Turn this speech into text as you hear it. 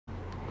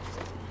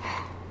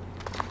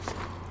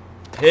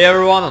Hey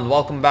everyone, and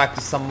welcome back to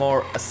some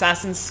more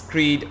Assassin's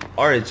Creed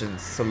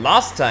Origins. So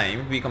last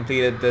time we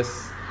completed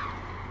this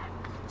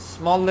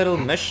small little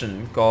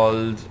mission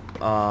called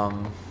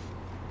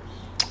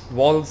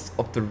Walls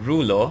of the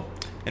Ruler,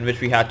 in which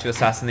we had to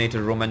assassinate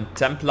a Roman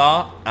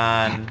Templar,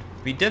 and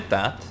we did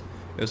that.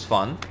 It was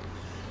fun.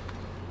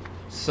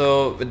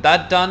 So with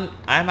that done,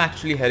 I'm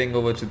actually heading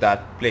over to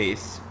that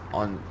place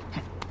on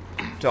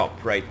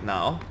top right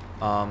now.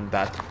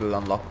 That will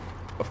unlock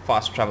a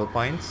fast travel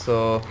point,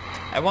 so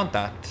I want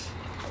that.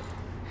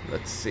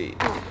 Let's see.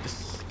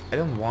 I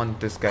don't want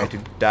this guy to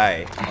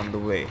die on the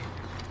way.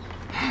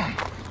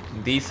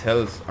 These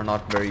hills are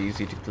not very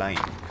easy to climb,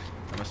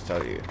 I must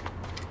tell you.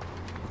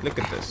 Look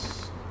at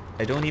this.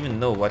 I don't even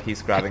know what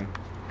he's grabbing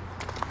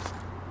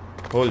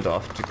hold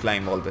of to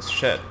climb all this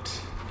shit.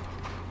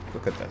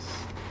 Look at this.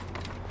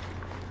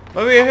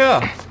 But we're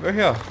here. We're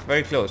here.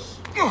 Very close.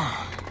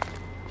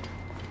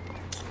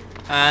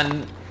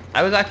 And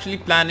I was actually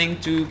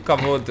planning to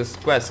cover this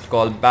quest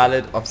called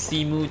Ballad of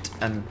Seamoot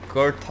and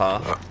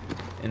Gertha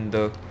in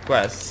the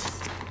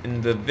quest,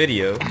 in the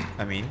video,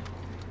 I mean.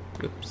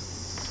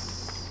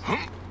 Oops.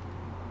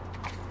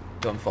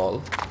 Don't fall.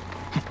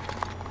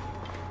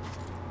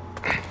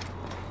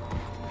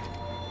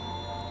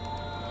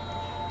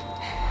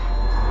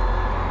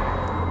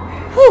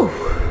 Whew!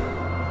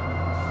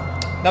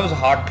 That was a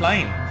hard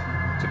climb,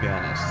 to be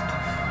honest.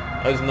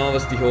 I was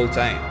nervous the whole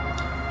time.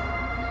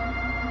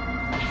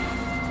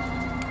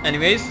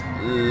 Anyways,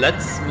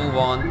 let's move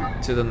on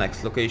to the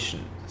next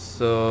location.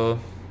 So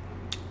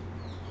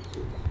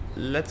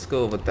let's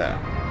go over there.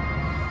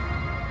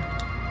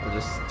 I'll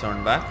just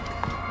turn back.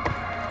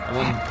 I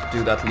won't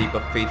do that leap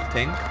of faith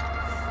thing.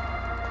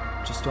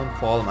 Just don't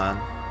fall, man.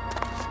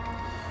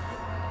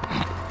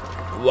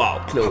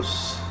 Wow,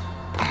 close.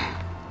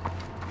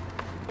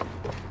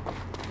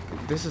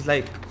 This is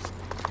like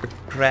a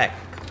crack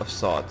of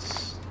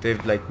sorts.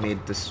 They've like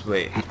made this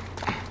way.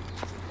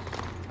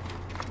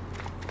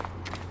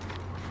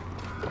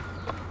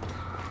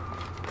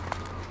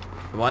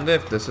 I wonder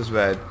if this is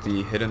where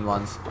the hidden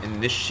ones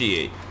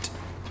initiate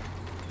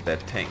their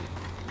thing.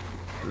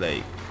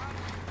 Like,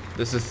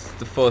 this is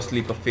the first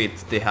leap of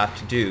faith they have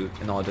to do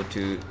in order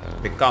to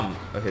become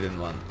a hidden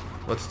one.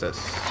 What's this?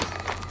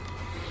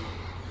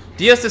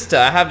 Dear sister,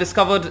 I have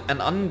discovered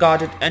an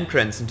unguarded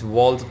entrance into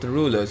Walls of the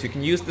Rulers. You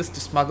can use this to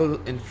smuggle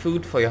in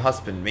food for your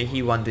husband. May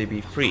he one day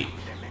be free.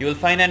 You will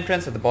find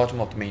entrance at the bottom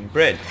of the main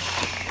bridge.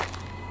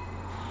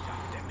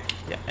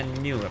 Yeah, I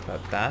knew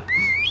about that.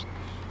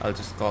 I'll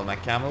just call my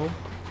camel.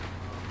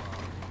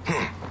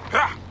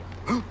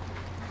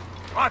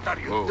 What are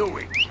you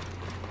doing?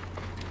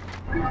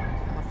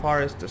 How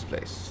far is this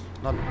place?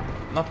 Not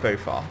very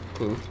far.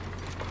 Cool.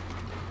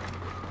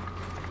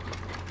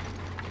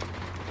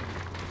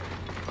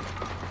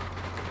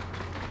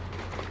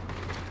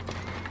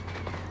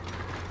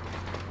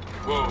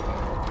 Whoa.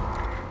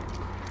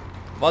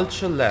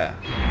 Vulture lair.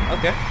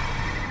 Okay.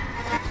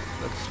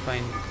 Let's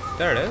find.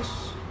 There it is.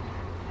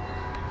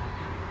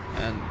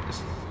 And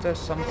is there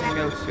something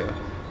else here?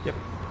 Yep.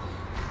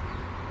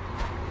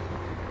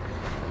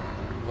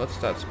 What's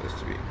that supposed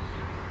to be?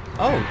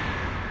 Oh!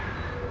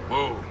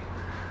 Whoa.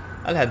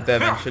 I'll head there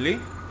eventually.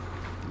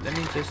 Let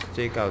me just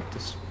take out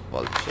this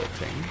vulture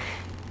thing.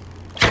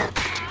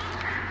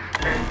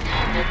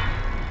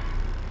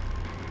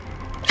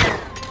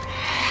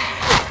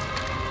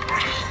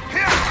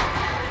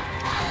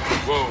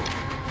 Whoa.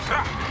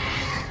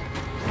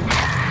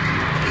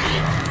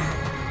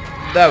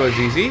 That was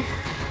easy.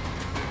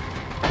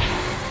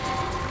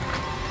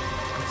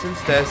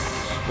 Since there's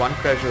one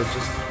treasure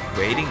just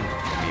waiting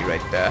for me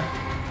right there,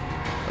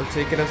 I'll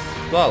take it as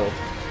well.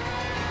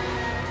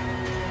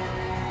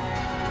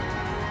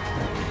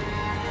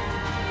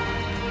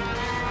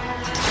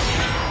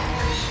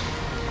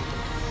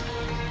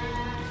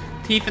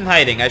 Thief in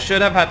hiding. I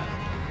should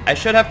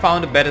have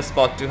found a better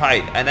spot to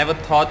hide. I never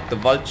thought the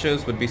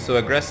vultures would be so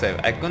aggressive.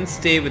 I couldn't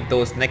stay with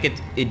those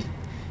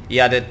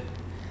naked-eared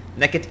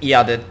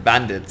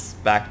bandits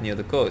back near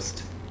the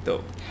coast,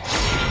 though.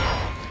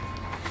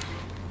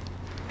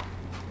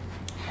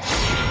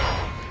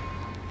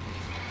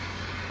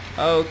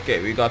 Okay,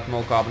 we got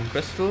more carbon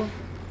crystal.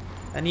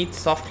 I need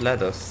soft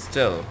leather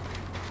still.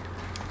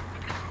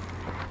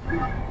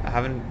 I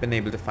haven't been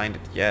able to find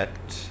it yet.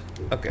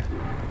 Okay,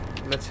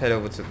 let's head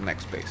over to the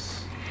next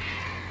place.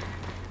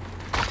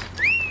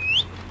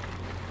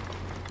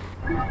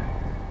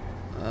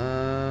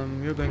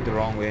 You're going the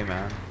wrong way,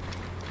 man.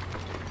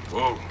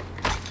 Whoa.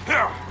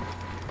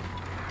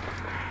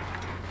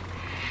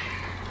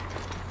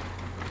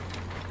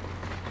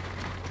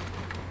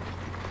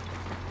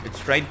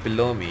 It's right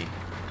below me.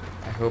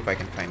 I hope I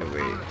can find a way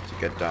to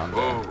get down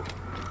there. Whoa.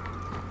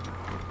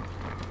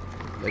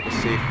 Like a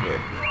safe way.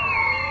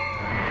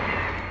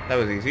 That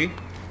was easy.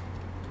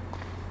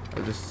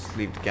 I'll just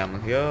leave the camel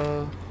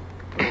here.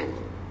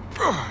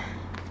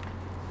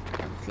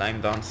 And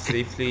climb down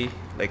safely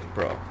like a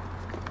pro.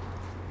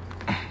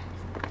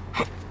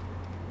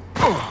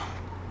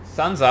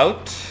 Sun's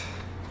out.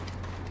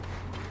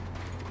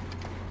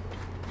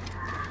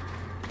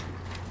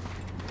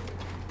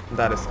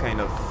 That is kind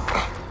of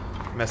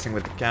messing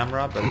with the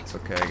camera, but it's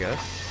okay, I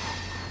guess.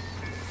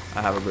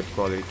 I have a good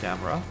quality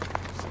camera.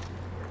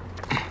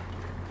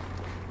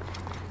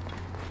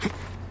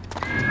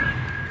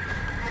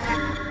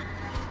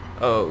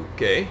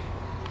 Okay,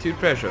 2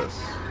 treasures.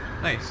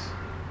 Nice.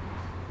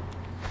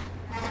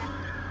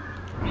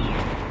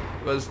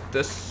 Was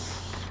this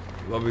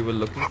what we were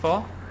looking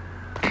for?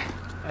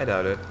 I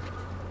doubt it.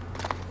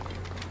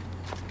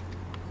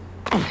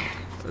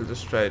 I'll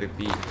just try to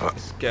be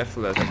as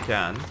careful as I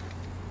can,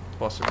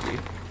 possibly.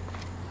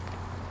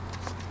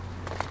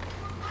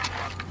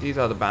 These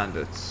are the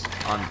bandits,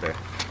 aren't they?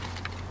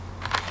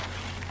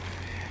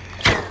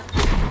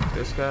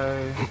 This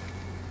guy.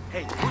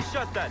 Hey, who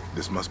shot that?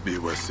 This must be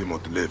where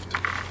Simot lived.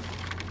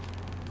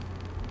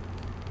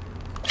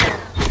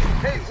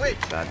 Hey, wait!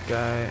 That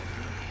guy.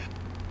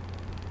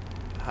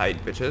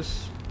 Hide,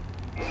 bitches.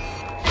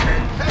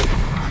 Hey!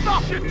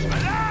 Stop it!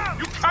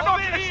 You cannot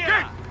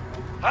escape!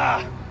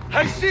 Ah!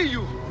 I see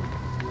you!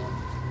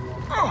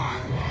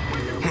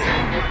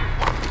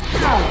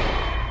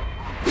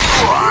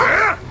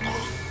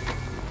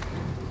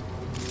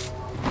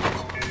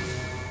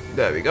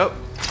 There we go.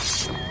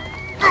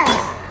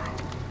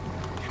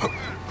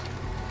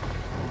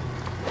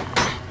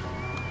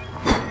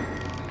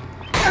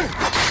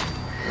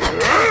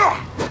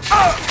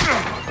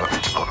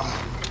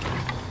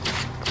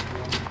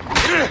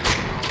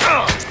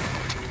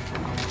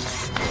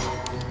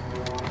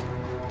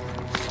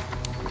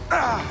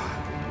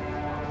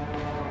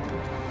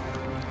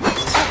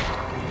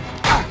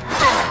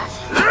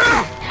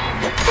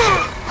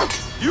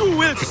 You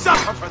will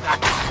suffer for that!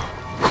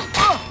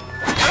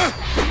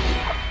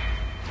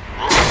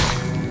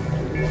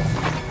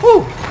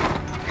 Whew!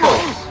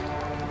 Close.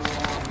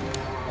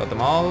 Got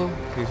them all.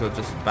 These are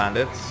just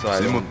bandits, so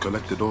I Simot don't...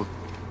 collected all.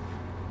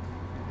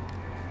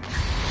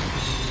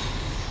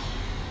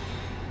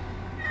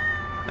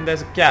 And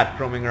there's a cat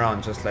roaming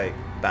around just like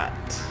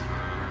that.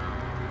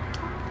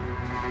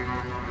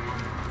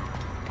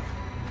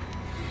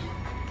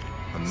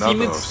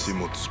 Another of Simot's-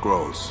 Simot's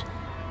scrolls.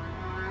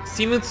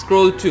 Seamuth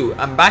Scroll 2.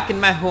 I'm back in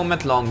my home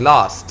at long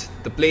last.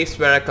 The place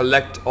where I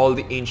collect all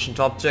the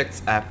ancient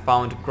objects I have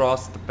found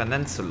across the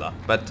peninsula.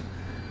 But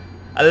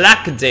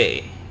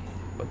alackaday!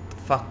 What the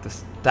fuck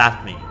does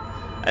that mean?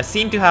 I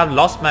seem to have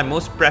lost my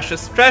most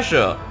precious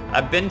treasure.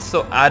 I've been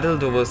so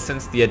addled over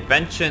since the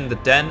adventure in the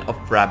den of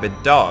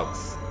rabid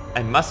dogs.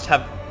 I must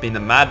have been a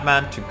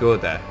madman to go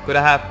there. Could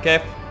I have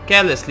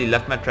carelessly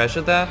left my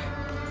treasure there?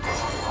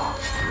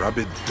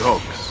 Rabid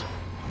dogs.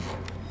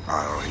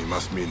 Oh, he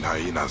must mean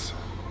hyenas.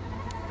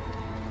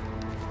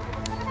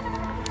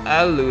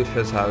 I'll loot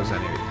his house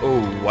anyway. Oh,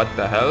 what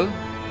the hell?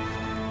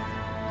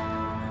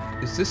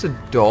 Is this a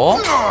door?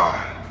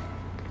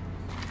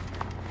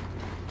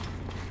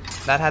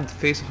 That had the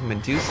face of a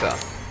Medusa.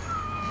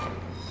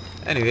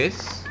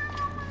 Anyways,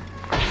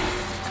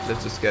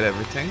 let's just get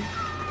everything.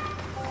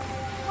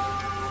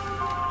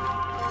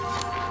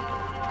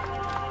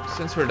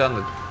 Since we're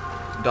done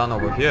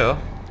over here,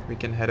 we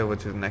can head over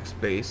to the next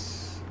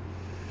place.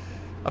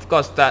 Of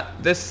course,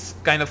 this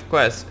kind of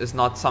quest is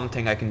not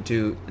something I can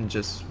do in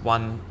just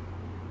one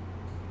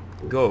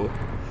go.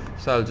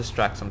 So I'll just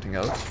track something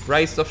else.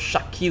 Rise of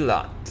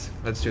Shaqilat.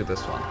 Let's do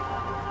this one.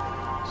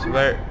 So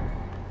where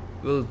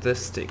will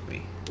this take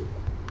me?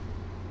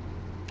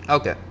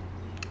 Okay,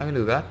 I can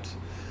do that.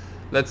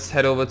 Let's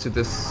head over to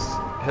this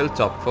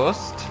hilltop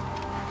first.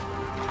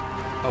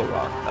 Oh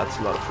wow, that's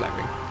a lot of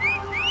climbing.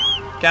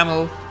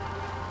 Camel.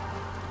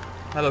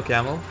 Hello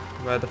camel.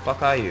 Where the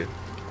fuck are you?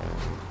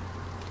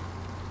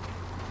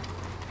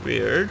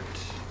 Weird.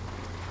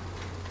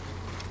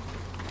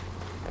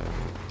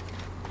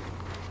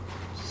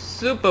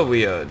 Super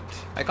weird.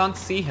 I can't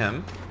see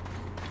him.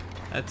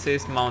 It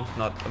says mount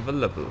not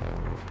available.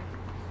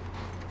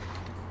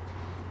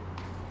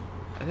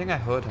 I think I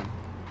heard him.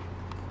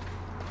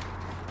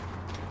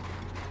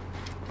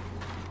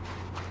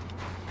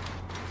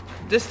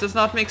 This does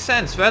not make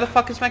sense. Where the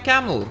fuck is my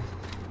camel?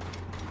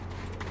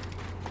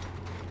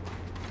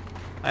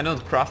 I know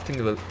the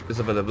crafting is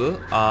available.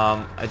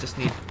 I just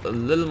need a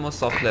little more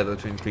soft leather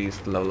to increase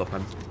the level of my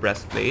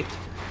breastplate.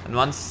 And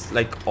once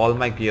like all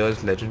my gear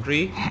is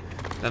legendary,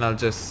 then I'll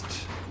just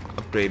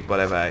upgrade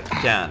whatever I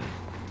can.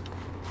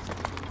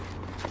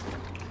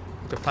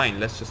 Okay, fine.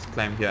 Let's just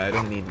climb here. I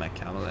don't need my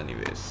camel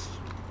anyways.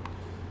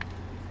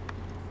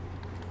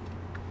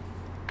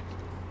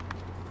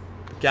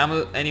 The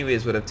camel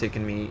anyways would have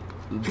taken me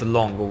the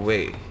longer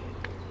way,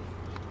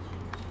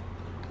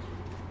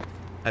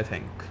 I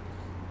think.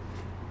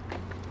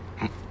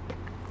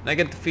 And I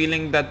get the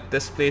feeling that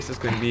this place is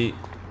going to be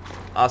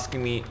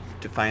asking me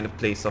to find a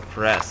place of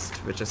rest,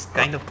 which is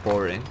kind of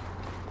boring,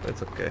 but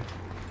it's okay.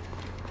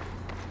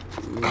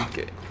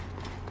 Okay.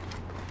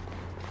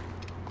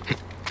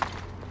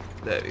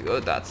 There we go,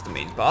 that's the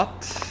main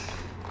part.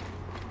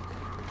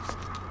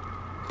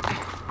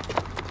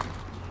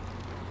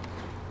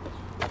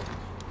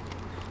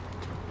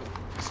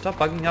 Stop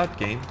bugging out,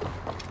 game.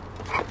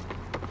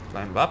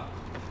 Climb up.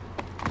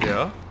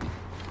 Here.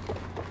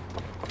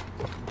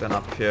 Then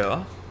up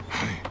here.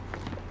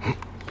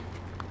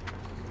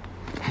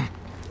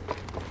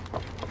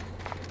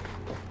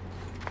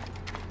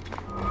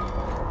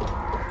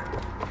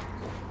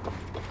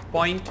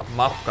 Point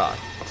Mafkat.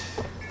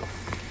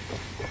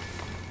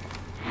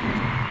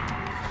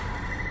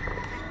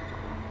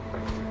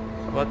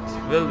 What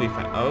will we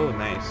find? Oh,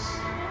 nice.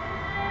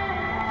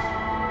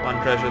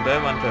 One treasure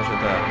there, one treasure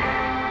there.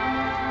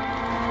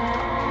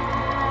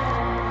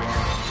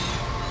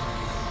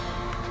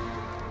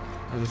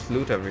 I'll just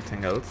loot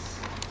everything else.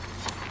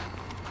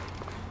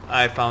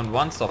 I found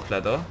one soft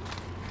leather.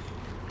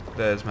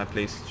 There's my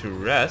place to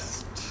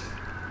rest.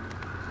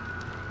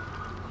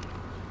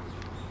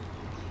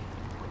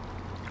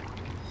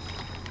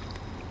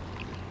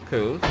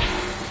 Cool.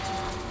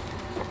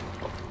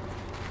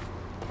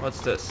 What's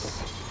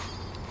this?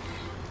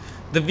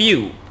 The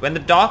view. When the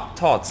dark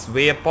thoughts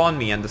weigh upon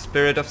me and the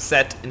spirit of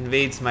Set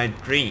invades my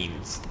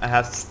dreams, I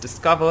have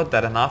discovered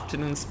that an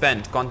afternoon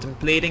spent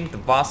contemplating the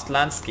vast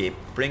landscape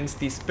brings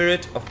the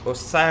spirit of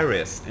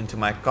Osiris into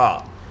my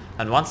car,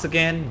 and once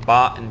again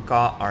bar and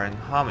car are in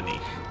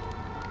harmony.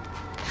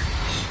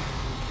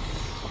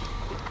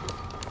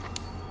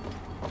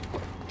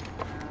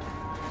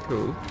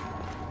 Cool.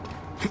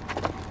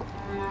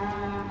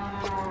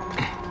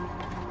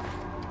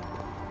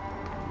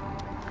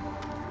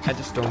 I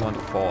just don't want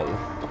to fall.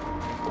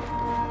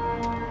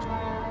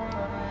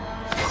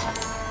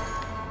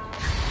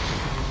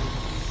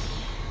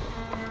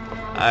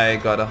 I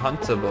got a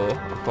hunter bow,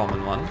 a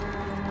common one.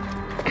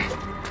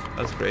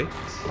 That's great. Is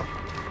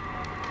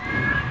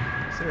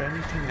there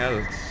anything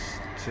else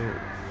to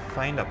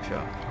find up here?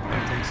 I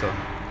don't think so.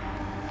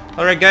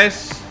 Alright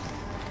guys.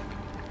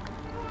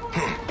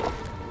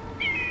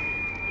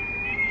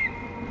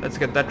 Let's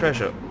get that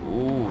treasure.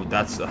 Ooh,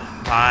 that's a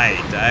high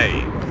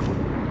dive.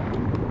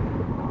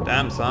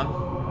 Damn, son.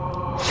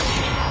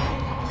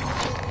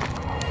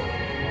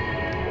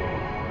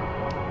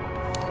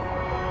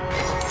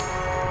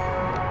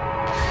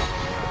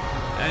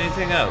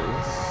 Anything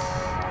else?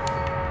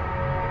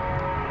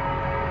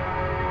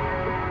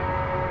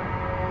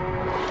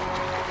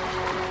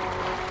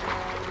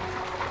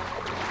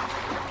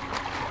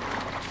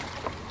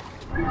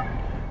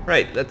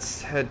 Right,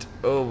 let's head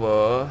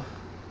over.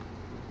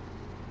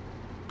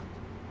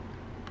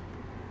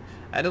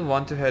 I don't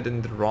want to head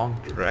in the wrong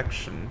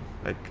direction.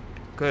 Like,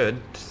 could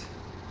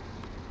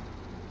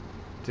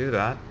do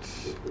that.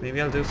 Maybe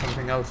I'll do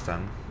something else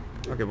then.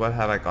 Okay, what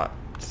have I got?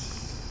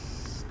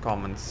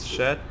 Common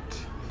shit.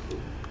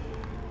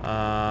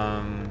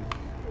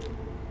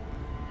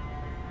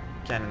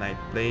 Cannonite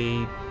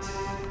blade.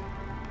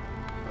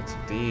 What's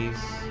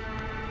these?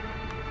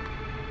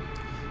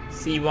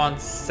 C1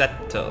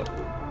 scepter.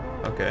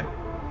 Okay.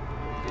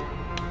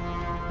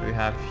 What do we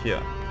have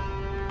here?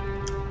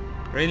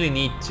 Really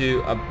need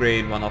to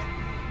upgrade one of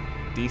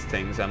these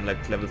things. I'm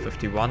like level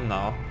 51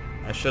 now.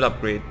 I should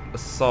upgrade a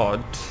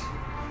sword.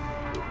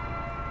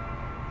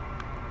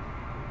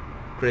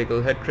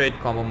 Critical hit rate,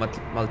 combo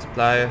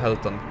multiplier,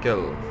 health on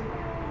kill,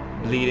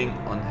 bleeding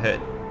on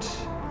hit,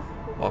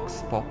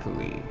 Vox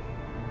Populi,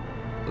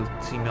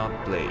 Ultima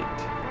Blade.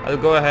 I'll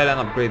go ahead and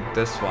upgrade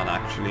this one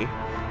actually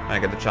when I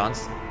get the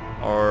chance.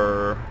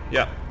 Or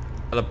yeah,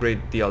 I'll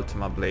upgrade the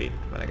Ultima Blade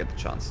when I get the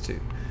chance to.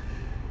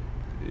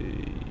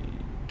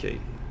 Okay.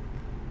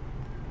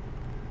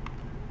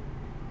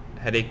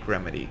 Headache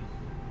remedy.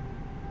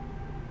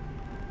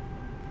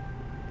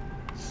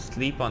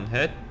 Sleep on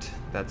hit.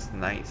 That's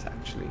nice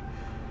actually.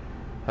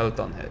 Health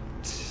on hit.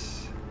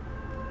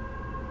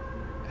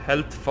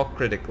 Health for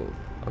critical.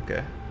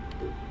 Okay.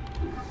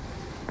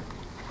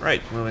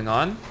 Right, moving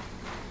on.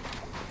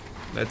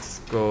 Let's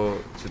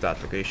go to that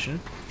location.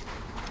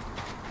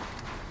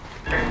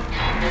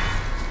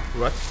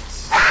 What?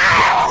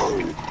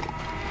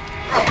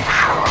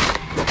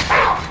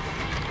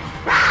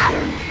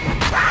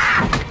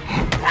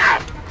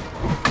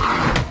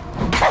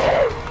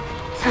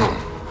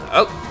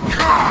 Oh!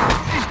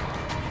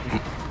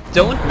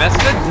 Don't mess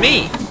with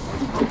me!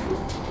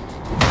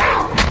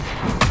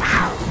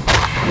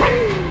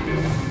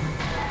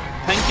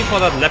 Thank you for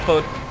that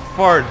leopard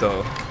fur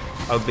though.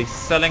 I'll be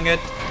selling it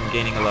and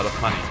gaining a lot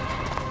of money.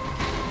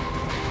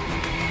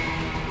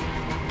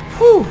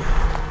 Whew!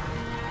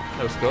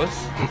 That was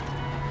close.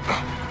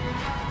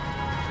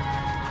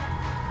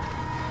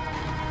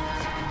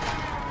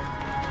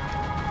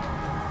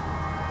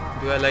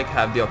 Do I like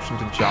have the option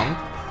to jump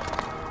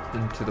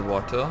into the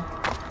water?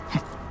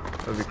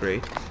 That would be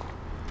great.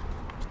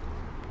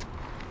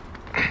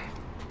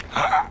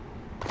 I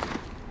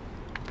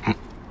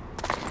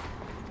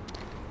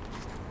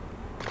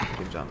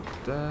can jump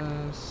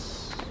this.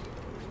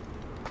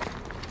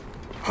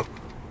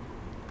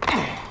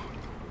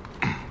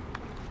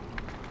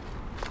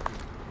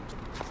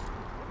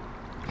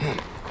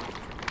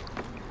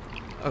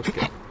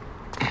 Okay.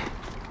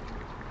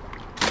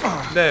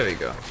 There we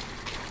go.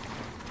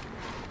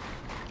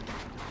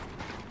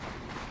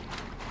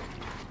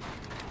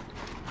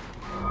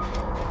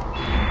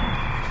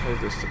 What is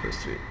this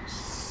supposed to be?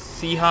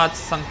 Sea Heart's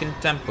sunken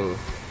temple.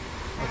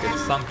 Okay,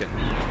 it's sunken.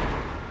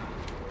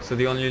 So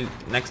the only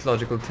next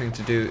logical thing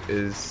to do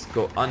is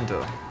go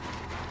under.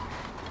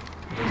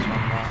 There's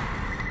one more.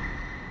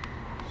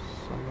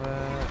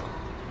 Somewhere.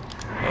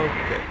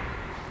 Okay.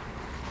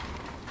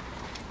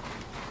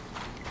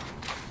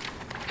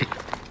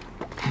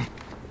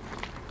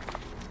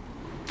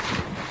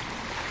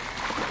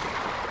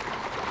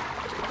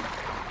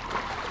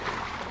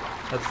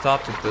 Let's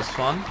start with this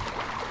one.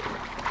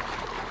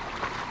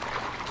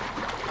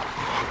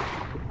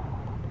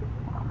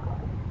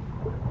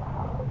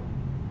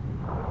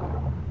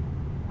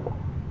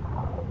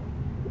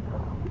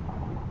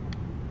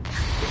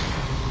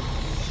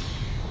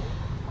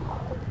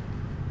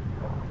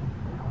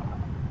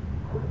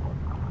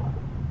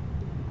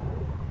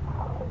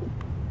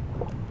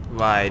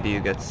 Why do you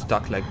get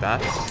stuck like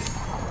that?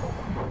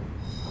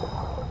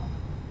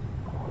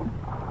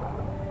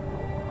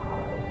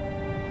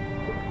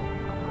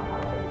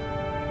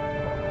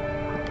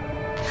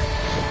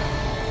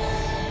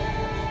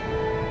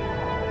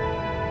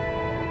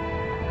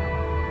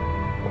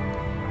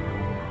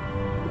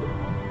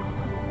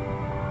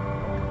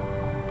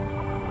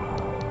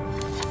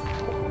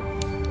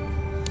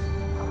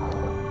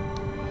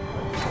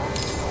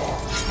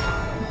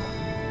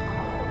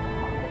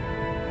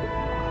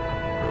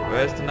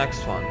 Where's the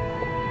next one?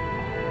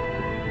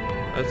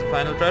 Where's the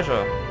final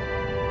treasure?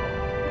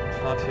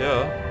 It's not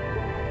here.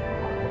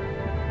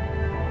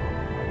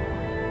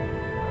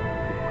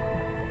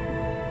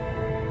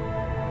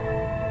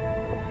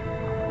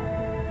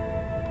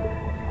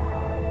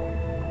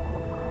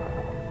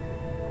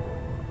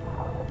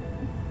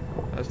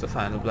 Where's the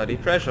final bloody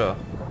treasure?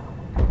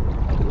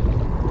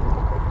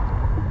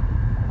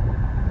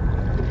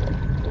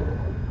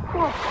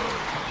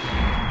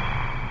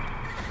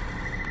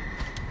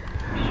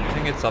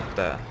 It's up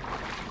there.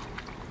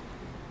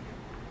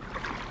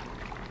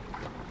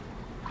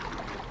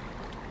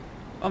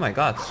 Oh my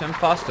god, swim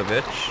faster,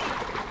 bitch.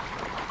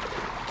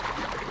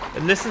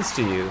 It listens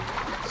to you.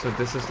 So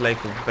this is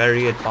like a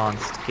very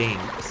advanced game.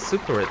 A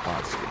super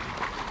advanced game.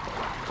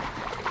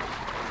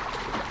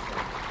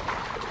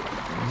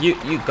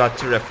 You got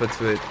to refer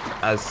to it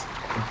as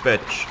a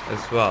bitch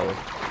as well.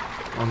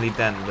 Only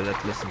then will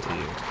it listen to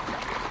you.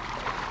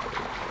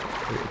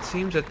 It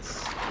seems it's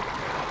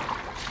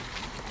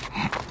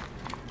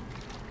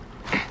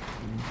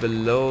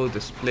below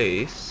this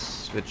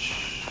place,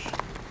 which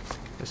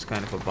is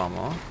kind of a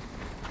bummer.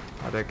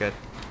 How do I get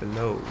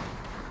below?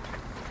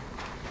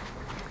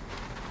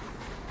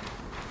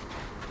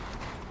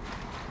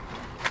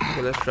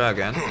 Okay, let's try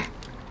again.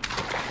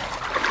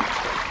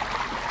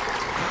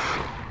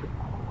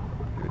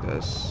 Maybe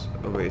there's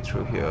a way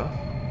through here.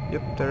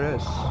 Yep, there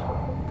is.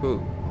 Cool.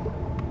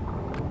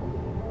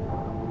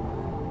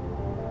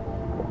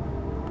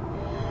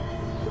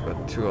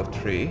 Got 2 or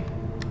 3.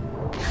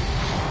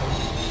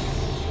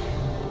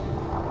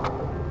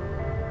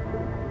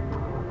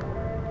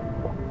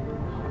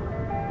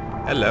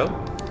 Hello.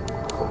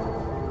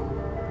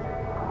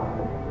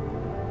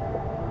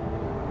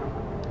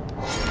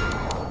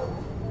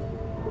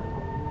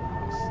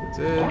 What's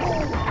this?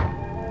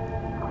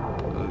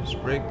 I'll just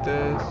break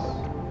this.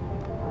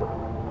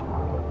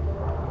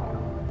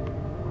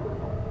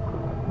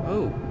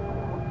 Oh.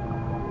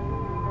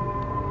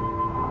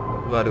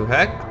 What the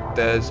heck?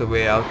 There's a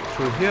way out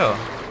through here.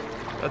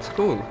 That's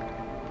cool.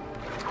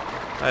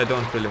 I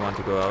don't really want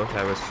to go out.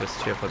 I was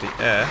just here for the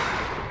air.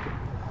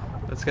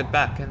 Let's get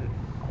back in.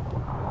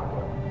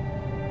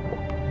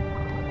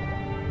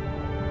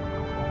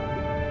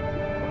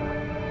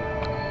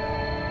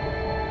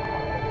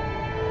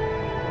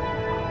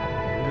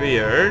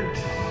 Weird.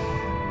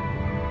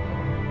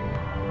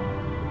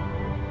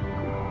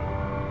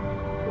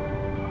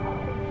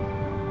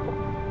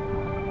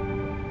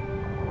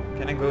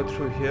 Can I go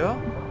through here?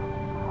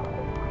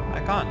 I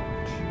can't.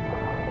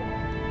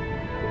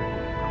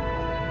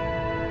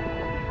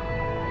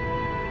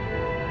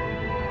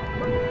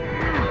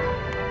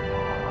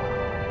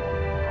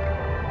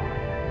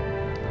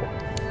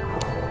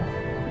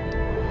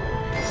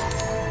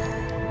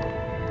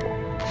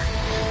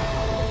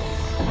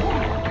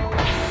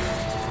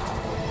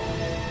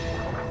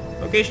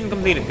 Location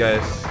completed,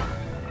 guys.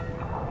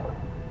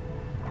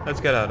 Let's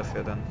get out of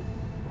here then.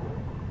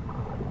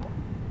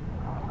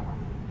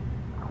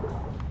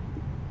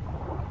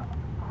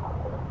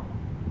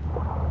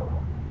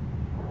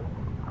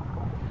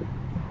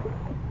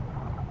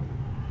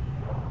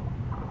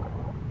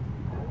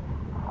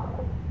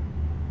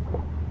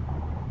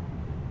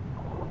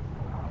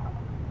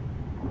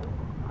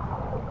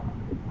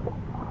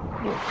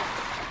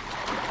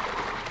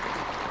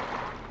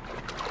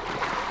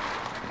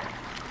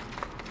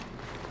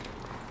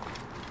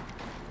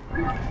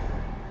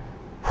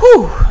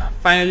 Whew!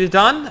 Finally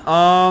done.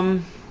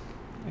 I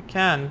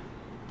can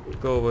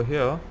go over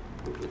here.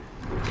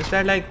 Is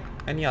there like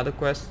any other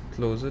quest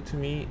closer to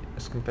me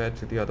as compared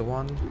to the other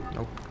one?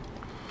 Nope.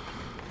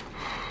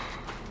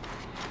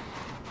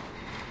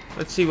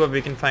 Let's see what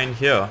we can find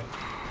here.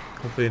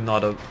 Hopefully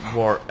not a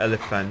war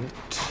elephant.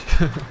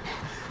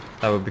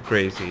 That would be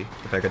crazy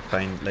if I could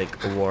find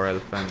like a war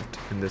elephant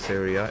in this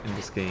area, in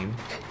this game.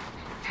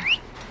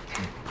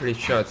 Pretty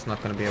sure it's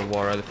not gonna be a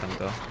war elephant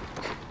though.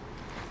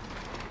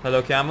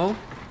 Hello camel,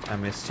 I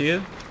missed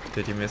you.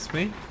 Did you miss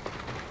me?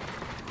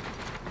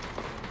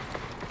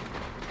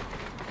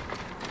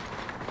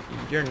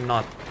 You're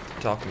not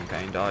talking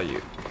kind, are you?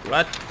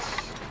 What?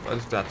 What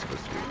is that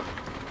supposed to be?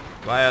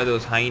 Why are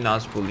those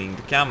hyenas bullying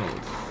the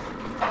camels?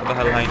 What the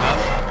hell,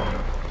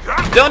 hyenas?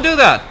 Don't do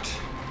that!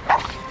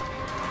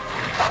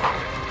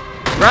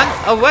 Run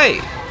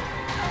away!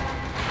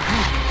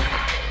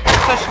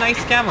 Such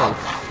nice camels.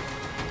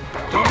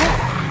 Don't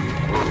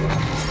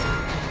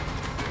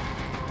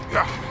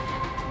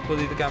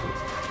bully the camels.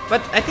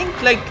 But I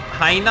think like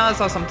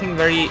hyenas are something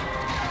very...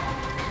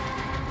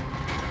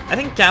 I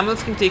think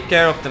camels can take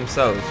care of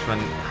themselves when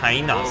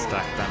hyenas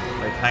attack them.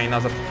 Like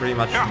hyenas are pretty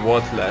much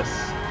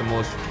worthless.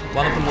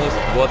 One of the most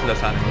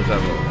worthless animals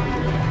ever.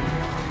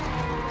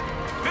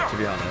 To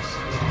be honest.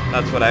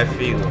 That's what I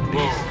feel at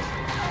least.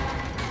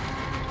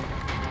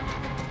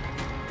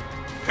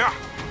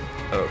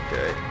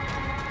 Okay.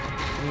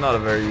 Not a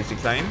very easy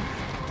climb.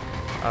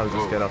 I'll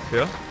just get up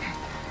here.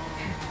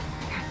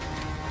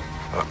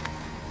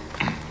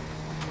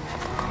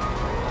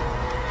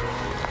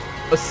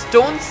 A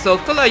stone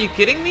circle? Are you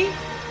kidding me?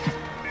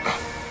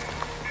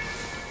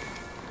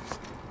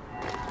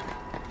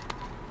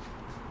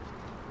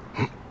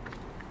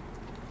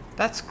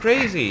 That's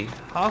crazy.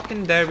 How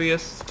can there be a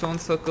stone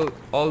circle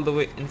all the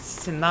way in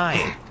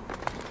Sinai?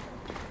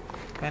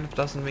 Kind of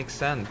doesn't make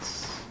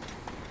sense.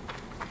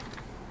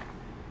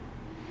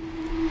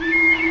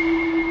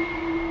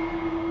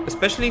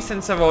 Especially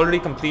since I've already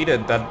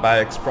completed that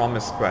by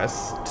Promise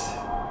quest.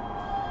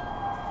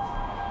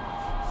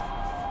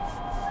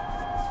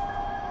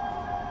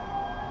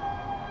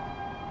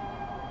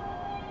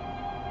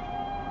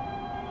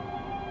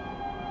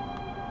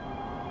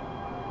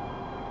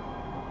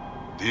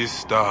 These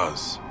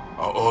stars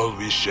are all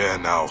we share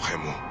now,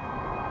 Khemu.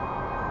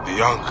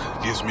 The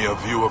Ankh gives me a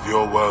view of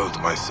your world,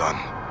 my son.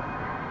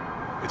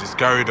 It is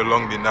carried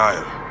along the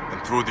Nile and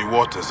through the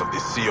waters of the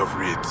Sea of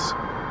Reeds,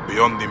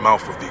 beyond the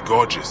mouth of the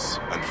Gorges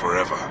and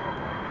forever.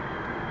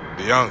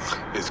 The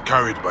Ankh is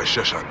carried by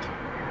Sheshad,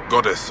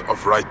 goddess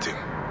of writing,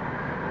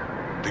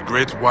 the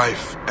great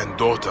wife and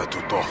daughter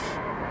to Thoth.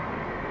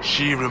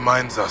 She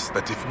reminds us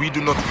that if we do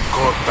not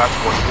record that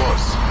what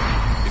was,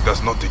 it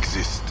does not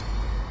exist.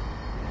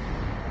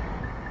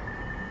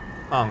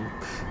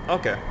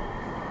 Okay.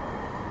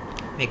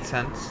 Makes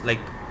sense. Like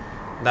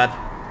that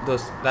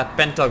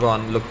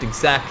pentagon looked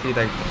exactly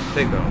like the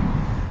figure.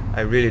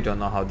 I really don't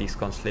know how these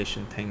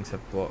constellation things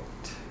have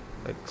worked.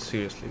 Like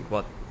seriously,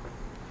 what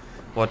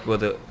were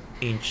the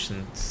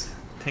ancients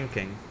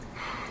thinking?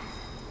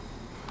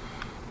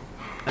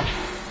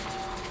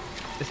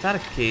 Is that a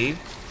cave?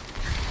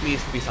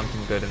 Please be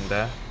something good in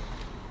there.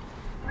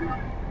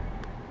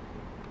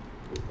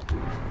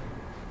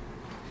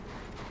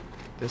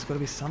 There's gotta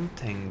be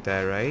something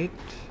there, right?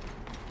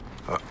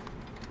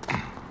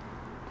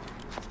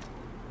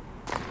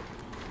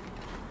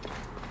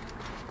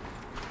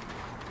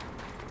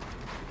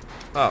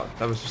 Oh,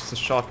 that was just a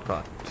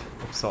shortcut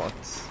of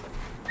sorts.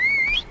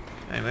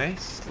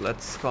 Anyways,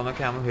 let's call my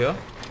camel here.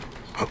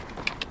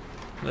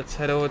 Let's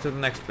head over to the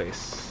next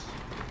place.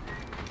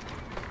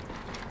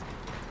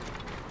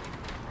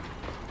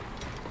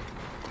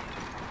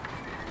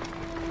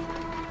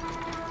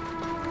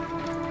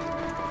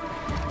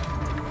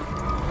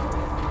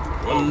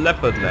 A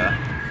leopard lair.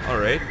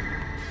 Alright.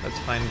 Let's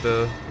find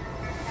the...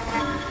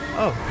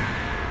 Oh!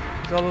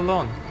 He's all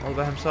alone. All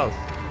by himself.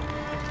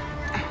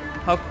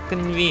 How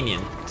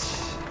convenient.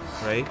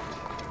 Right?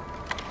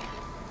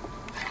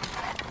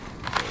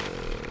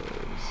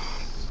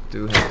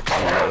 Do him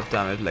a lot of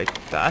damage like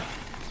that.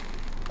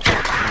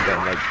 And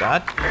then like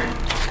that.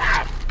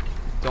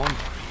 Don't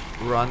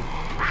run.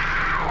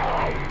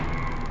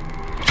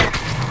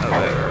 Oh,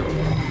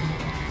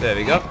 there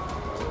we go.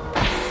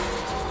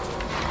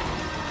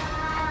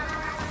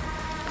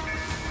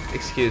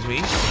 Excuse me.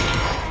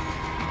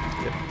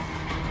 Yep.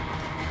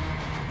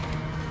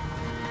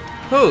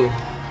 Whew.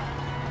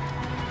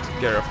 Took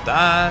care of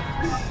that.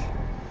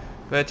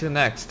 Where to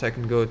next? I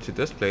can go to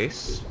this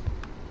place.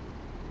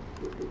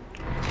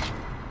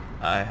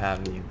 I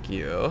have new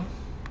gear.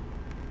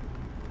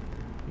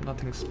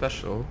 Nothing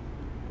special.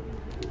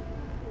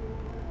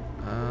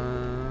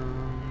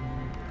 And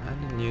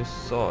a new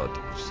sword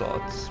of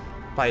sorts.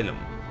 Pylum.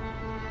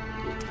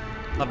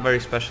 Not very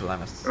special,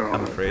 I'm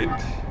afraid.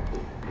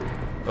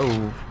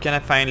 Oh, can I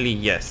finally?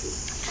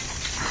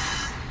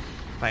 Yes.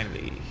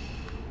 Finally.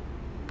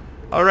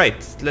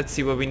 Alright, let's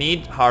see what we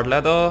need. Hard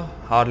leather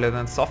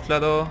and soft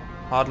leather,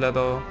 hard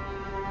leather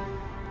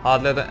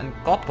and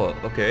copper.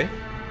 Okay.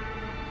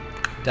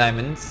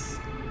 Diamonds,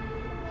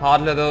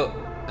 hard leather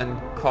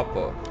and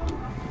copper.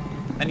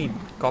 I need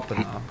copper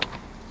now.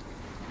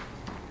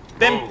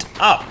 Pimped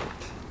up.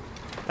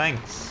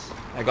 Thanks.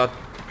 I got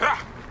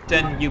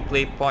 10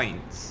 Uplay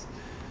points.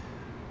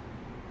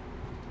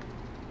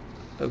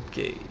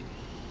 Okay.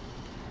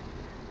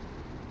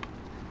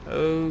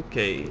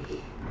 Okay.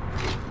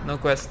 No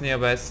quest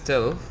nearby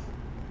still.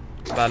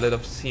 Ballad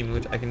of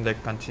Seamoot. I can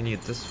like continue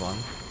this one.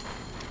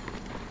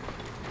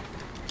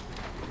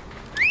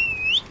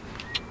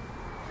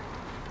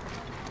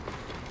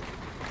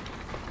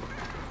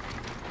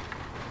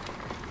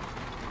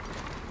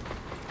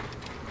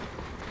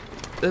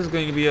 This is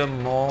going to be a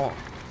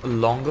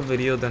longer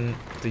video than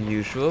the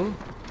usual.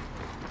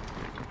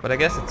 But I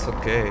guess it's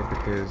okay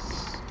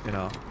because, you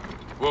know,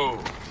 Whoa.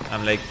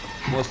 I'm like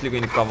mostly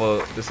going to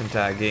cover this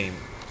entire game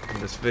in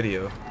this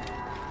video.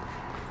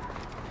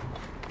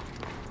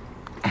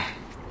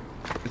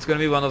 It's going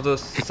to be one of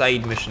those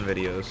side mission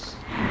videos.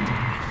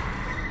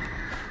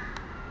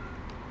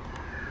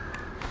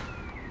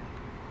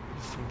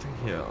 Something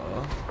here.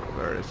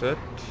 Where is it?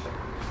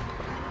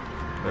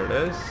 There it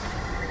is.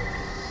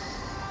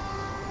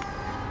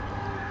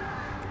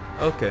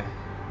 Okay,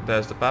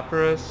 there's the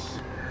papyrus.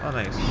 Oh,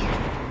 nice.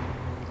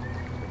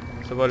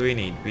 So what do we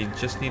need? We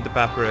just need the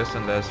papyrus,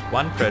 and there's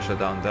one treasure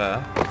down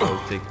there.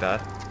 I'll take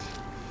that.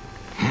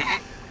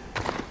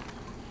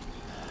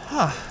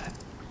 Huh.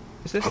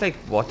 Is this like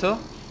water?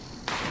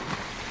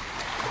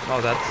 Oh,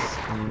 that's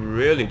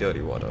really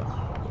dirty water.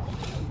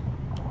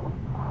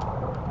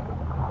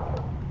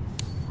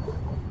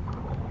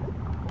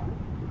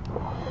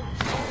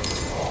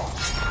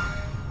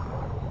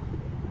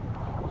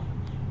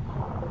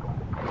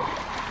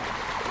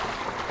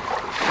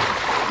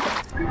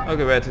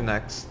 Okay, where to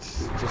next?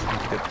 Just need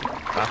to get the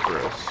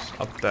papyrus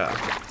up there.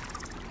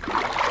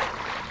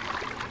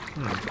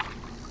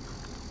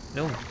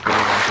 No, we don't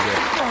want to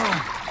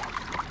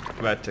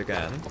get wet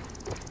again.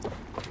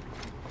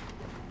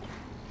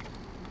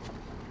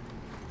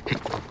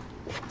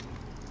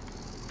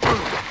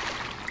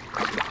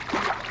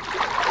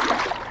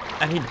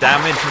 And he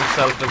damaged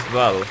himself as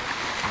well.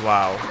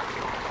 Wow,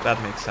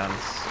 that makes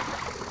sense.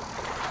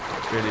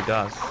 It really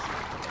does.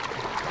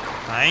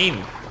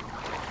 Fine.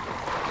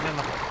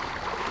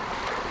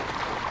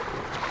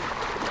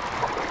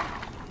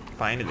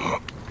 Finally.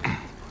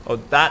 Oh,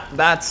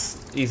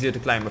 that's easier to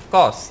climb. Of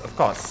course,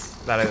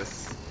 that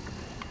is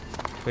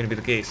going to be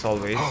the case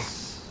always.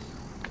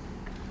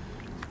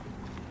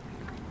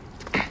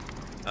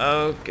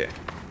 Okay.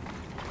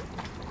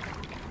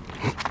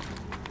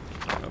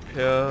 Climb up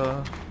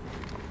here.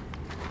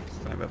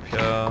 Climb up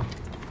here.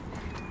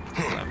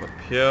 Climb up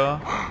here.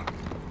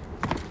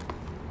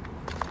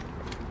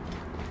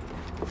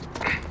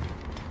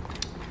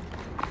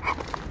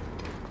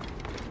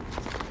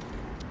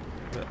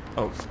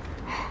 Oh.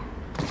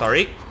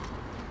 Sorry.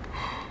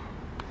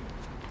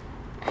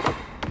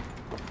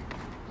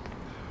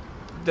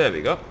 There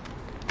we go.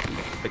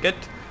 Pick it.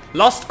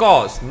 Lost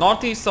Cause,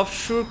 northeast of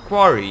Shur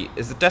Quarry,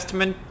 is a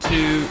testament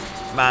to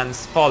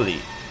man's folly,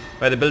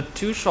 where they build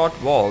two short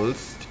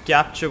walls to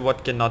capture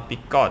what cannot be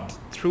caught.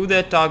 Through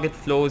their target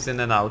flows in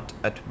and out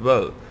at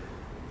will.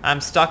 I'm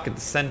stuck at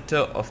the center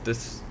of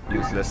this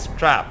useless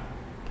trap.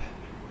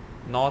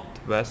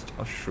 Northwest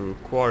of Shur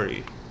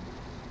Quarry.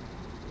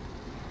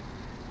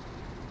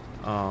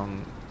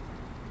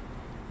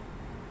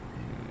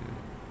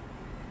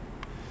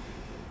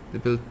 They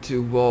built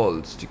two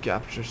walls to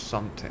capture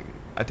something.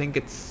 I think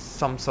it's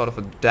some sort of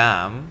a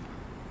dam.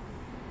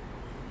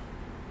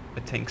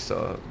 I think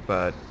so,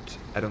 but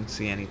I don't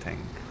see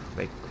anything.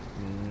 Like,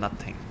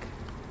 nothing.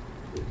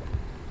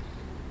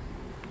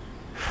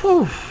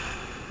 Whew.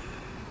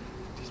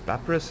 These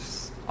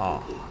papyrus are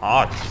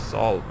hard to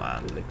solve,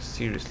 man. Like,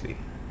 seriously.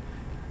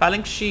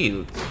 Phalanx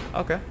shield.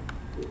 Okay.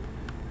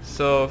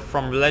 So,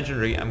 from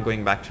legendary, I'm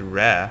going back to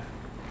rare.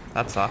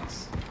 That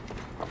sucks.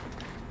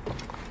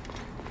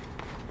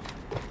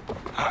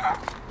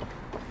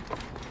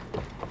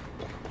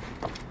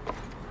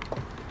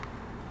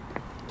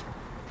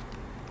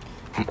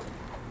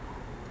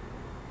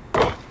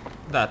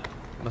 That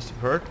must have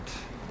hurt.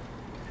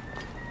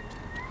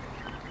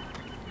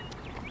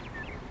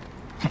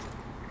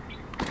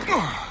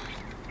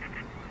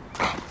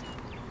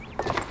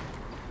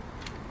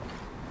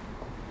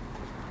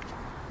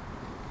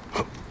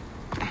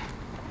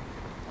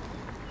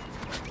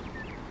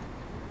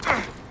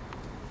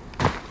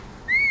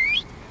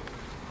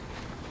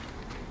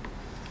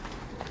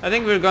 I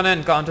think we're gonna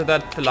encounter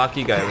that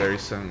Filaki guy very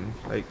soon.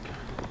 Like,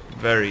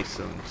 very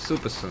soon.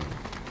 Super soon.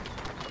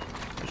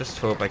 I just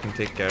hope I can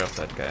take care of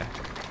that guy.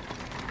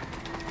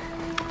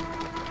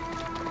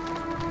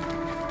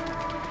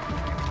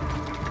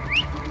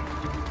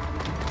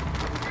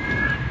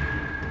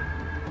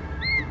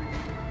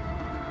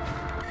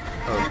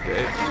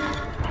 Okay.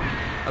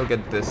 I'll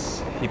get this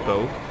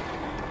hippo.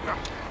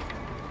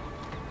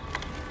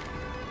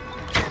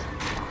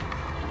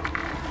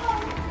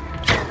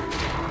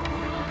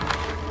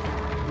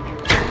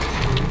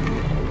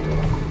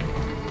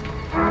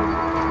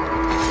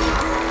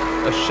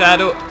 A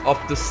shadow of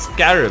the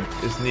scarab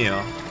is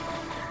near.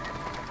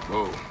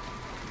 Whoa.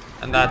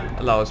 And that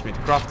allows me to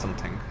craft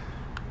something.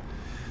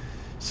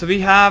 So we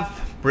have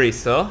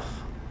bracer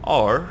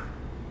or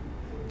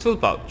tool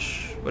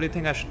pouch. What do you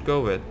think I should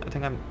go with? I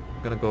think I'm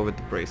gonna go with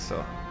the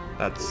bracer.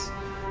 That's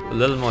a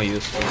little more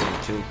useful than the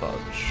tool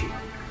pouch.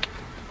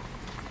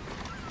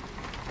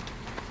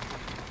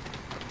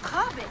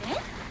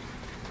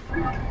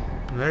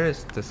 Where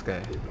is this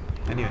guy?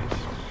 Anyways.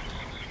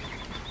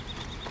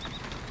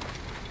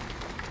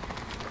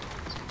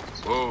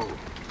 Whoa.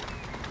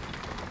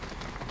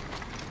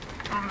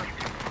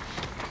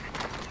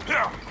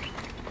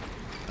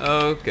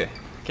 Okay.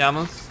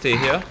 Camels, stay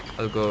here.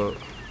 I'll go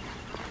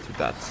to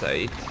that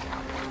side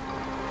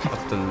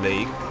of the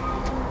lake.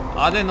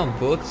 Are there no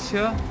boats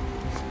here?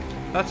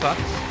 That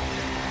sucks.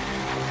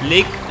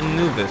 Lake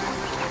Anubis.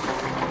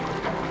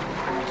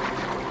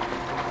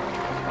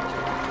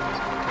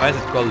 Why is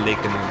it called Lake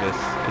Anubis?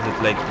 Is it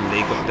like the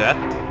Lake of Death?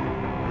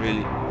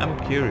 Really? I'm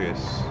curious.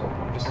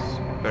 Just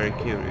very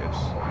curious.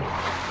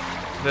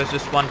 There's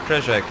just one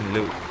treasure I can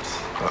loot.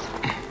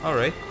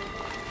 Alright.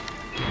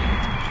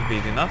 Should be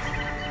easy enough.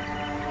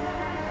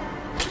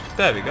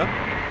 There we go.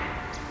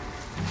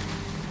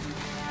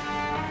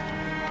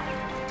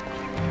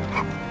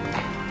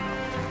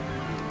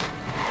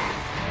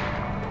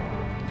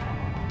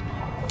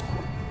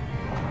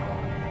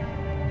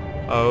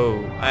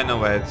 Oh, I know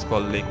why it's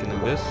called Lake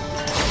Anubis.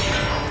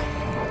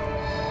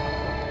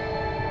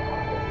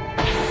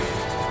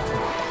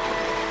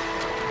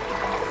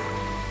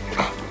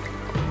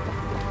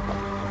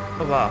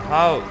 Oh wow,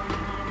 how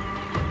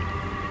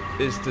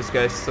is this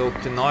guy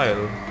soaked in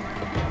oil?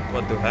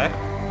 What the heck?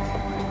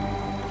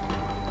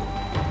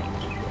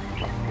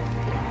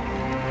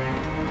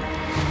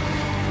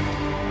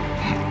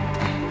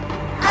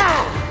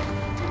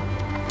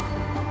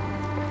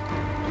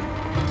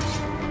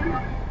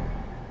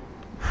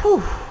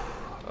 Whew.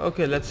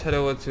 Okay, let's head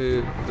over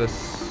to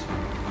this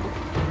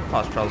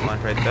fast travel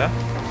point right there.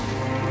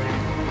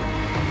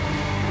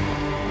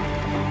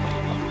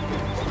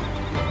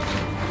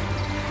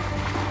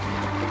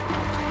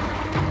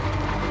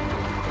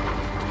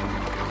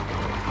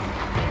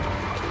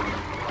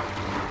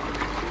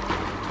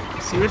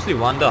 Seriously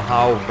wonder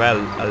how well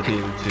I'll be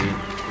able to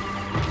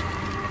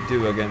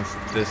do against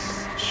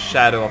this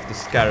Shadow of the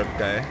Scarab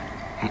guy.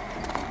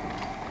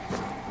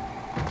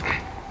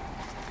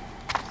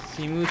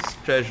 Seamoot's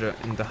treasure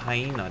in the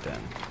hyena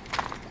den.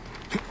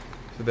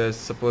 So there's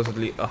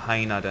supposedly a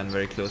hyena den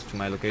very close to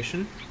my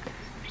location.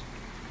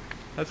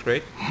 That's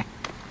great.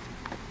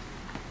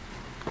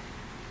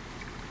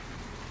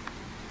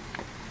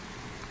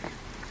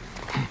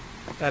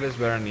 That is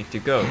where I need to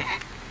go.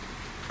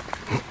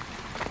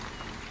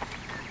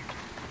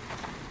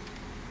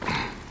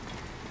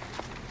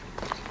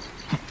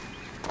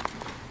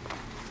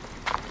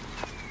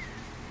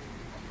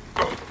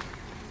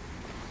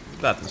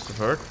 That must have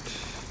hurt.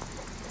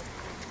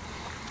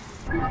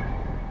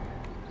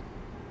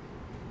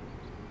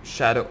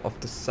 Shadow of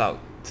the South.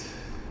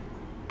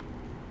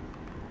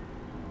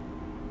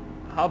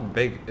 How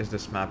big is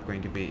this map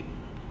going to be?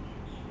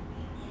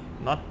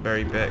 Not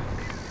very big.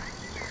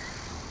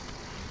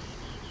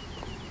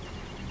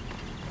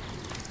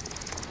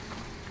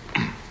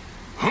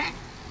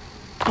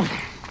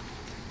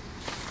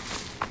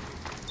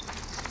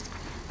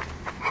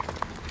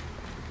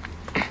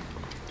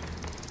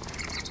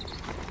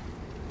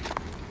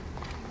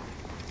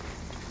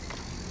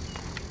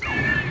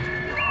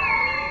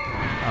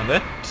 Found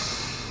it.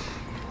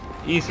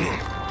 Easy.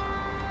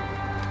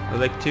 Or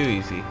like too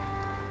easy.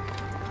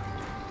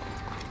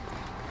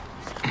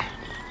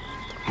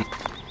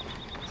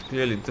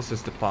 Clearly this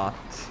is the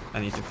path I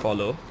need to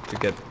follow to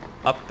get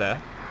up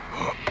there.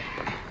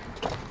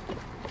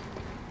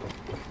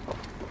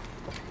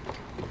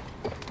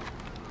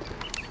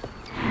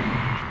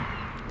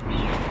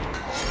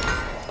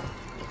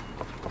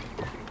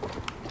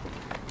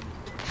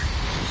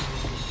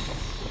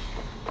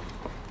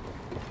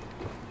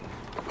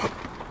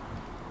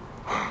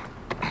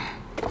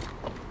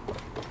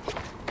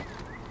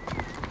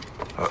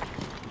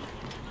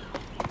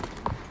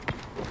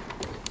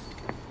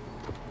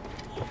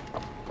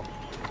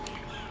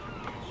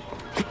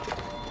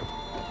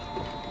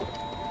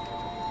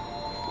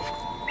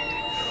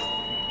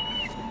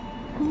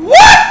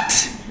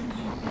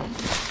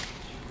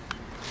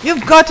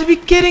 You've got to be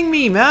kidding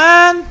me,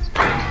 man!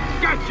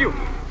 Got you!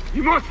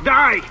 You must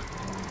die!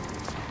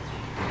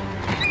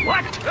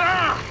 What?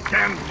 Ah,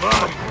 damn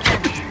bug!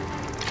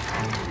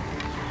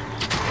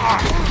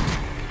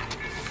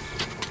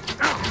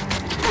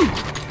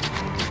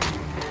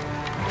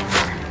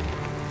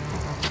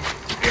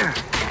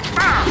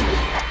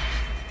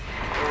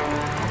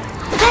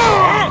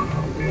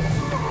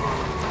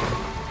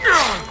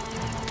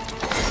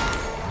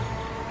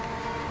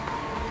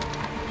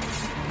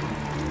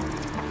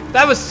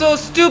 That was so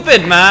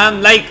stupid,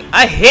 man! Like,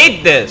 I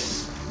hate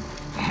this!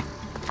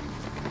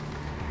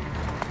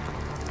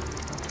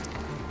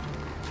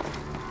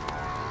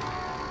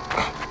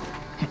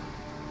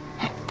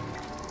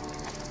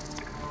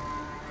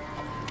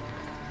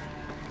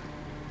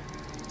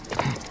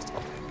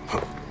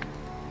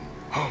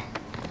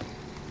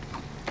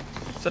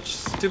 Such a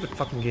stupid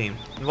fucking game.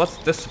 And what's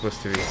this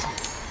supposed to be?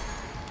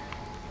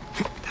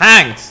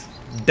 Thanks,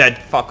 dead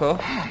fucker.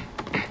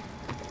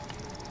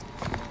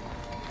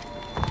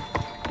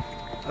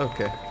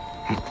 Okay.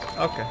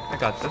 Okay, I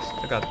got this.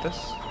 I got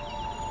this.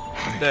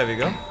 There we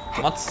go.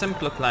 Much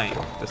simpler climb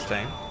this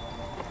time.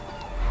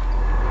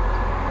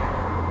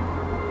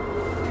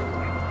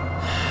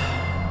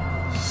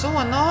 So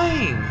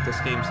annoying, this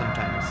game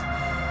sometimes.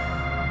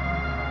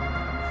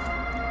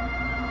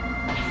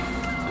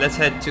 Let's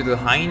head to the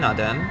hyena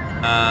then,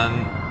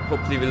 and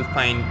hopefully we'll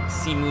find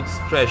Seamoot's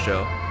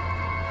treasure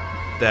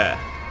there.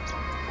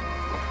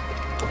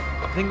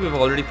 I think we've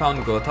already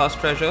found Gotha's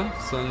treasure,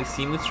 so only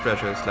Seamoot's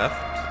treasure is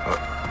left.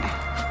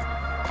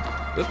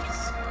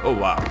 Oops. Oh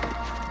wow.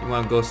 You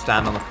wanna go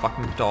stand on a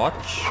fucking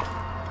torch?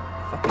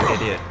 Fucking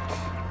idiot.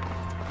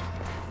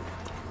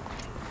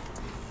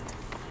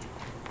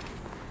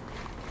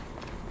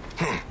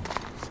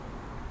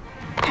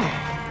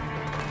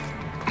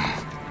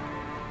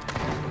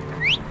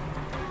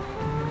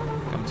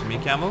 Come to me,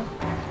 camel.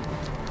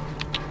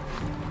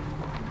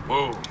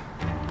 Whoa.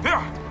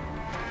 Yeah.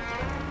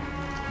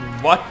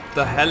 What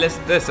the hell is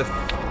this if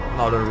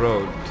not a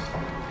road?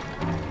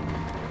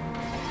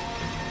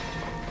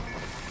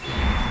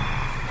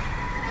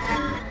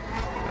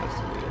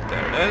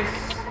 There it is.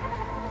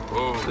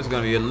 Whoa. This is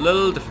gonna be a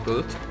little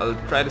difficult. I'll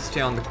try to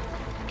stay on the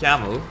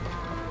camel.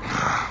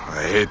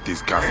 I hate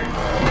this castle.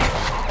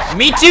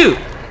 Me too!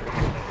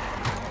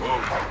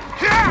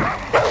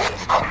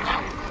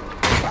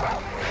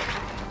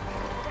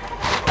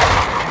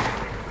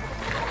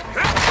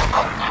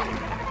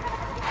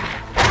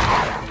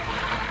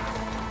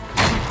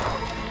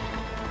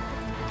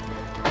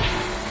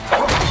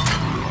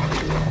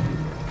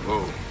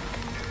 Whoa.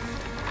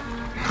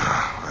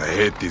 I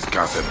hate these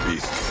castle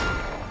beasts.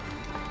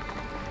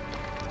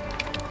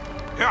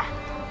 Yeah.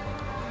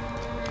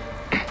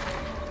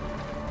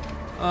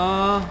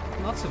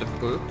 Not so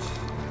difficult.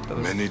 That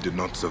was- Many did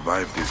not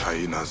survive these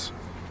hyenas.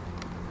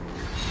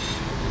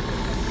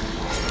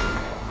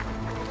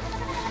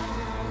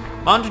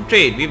 Mountain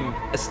trade. We've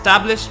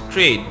established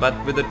trade, but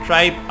with a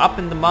tribe up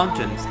in the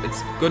mountains,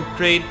 it's good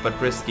trade but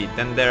risky.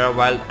 Then there are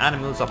wild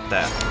animals up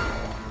there.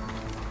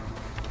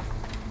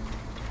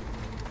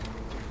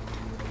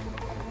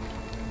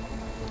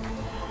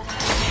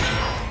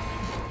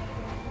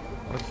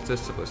 What's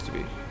this supposed to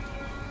be?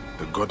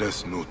 The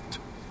goddess Nut,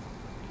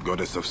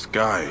 goddess of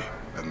sky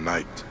and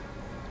night.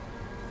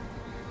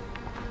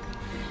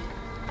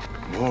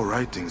 More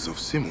writings of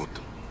Simut.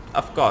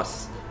 Of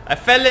course. I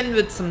fell in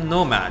with some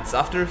nomads.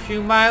 After a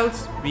few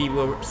miles, we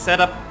were set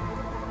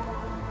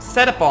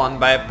upon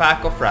by a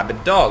pack of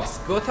rabid dogs.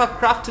 Gotha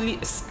craftily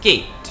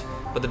escaped,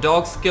 but the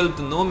dogs killed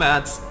the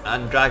nomads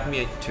and dragged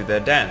me to their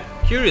den.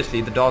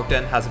 Curiously, the dog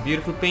den has a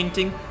beautiful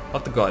painting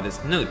of the goddess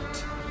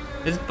Nut.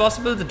 Is it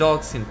possible the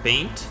dogs can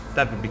paint?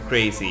 That would be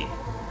crazy.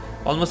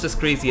 Almost as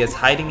crazy as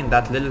hiding in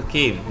that little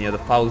cave near the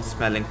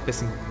foul-smelling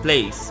pissing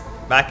place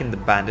back in the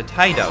bandit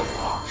hideout.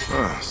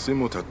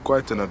 Simut had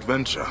quite an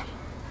adventure.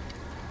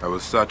 I will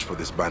search for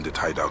this bandit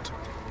hideout.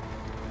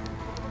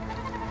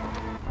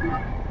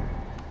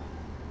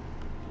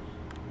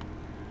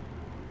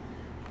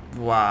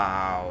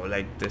 Wow,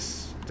 like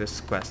this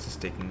quest is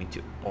taking me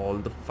to all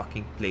the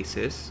fucking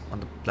places on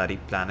the bloody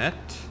planet.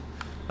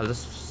 I'll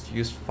just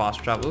use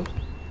fast travel.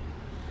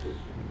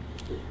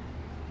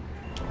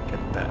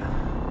 Get there.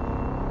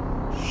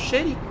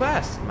 Shitty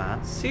quest,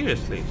 man.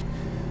 Seriously.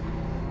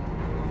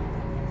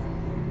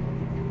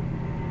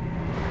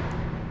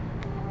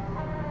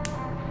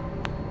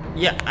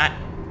 Yeah, I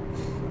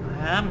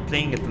am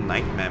playing at the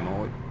nightmare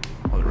mode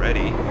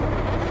already.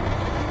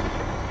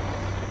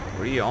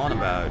 What are you on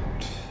about?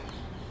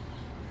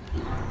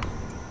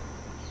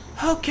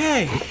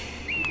 Okay.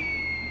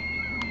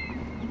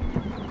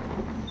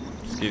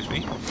 Excuse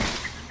me.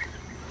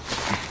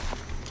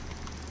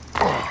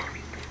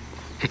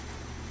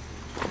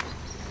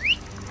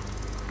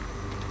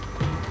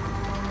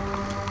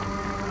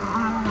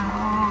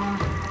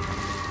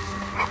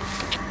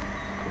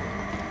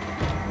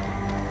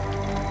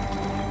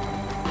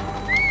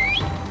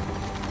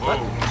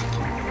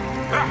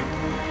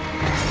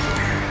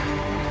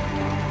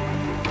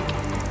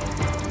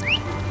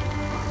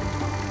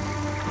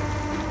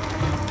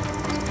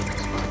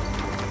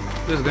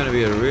 This is gonna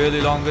be a really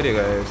long video,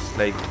 guys.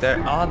 Like, there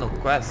are no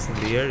quests in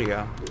the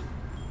area.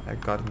 I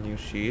got a new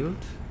shield.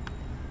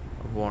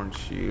 A worn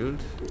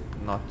shield.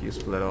 Not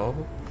useful at all.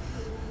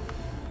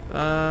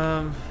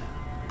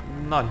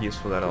 Not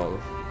useful at all.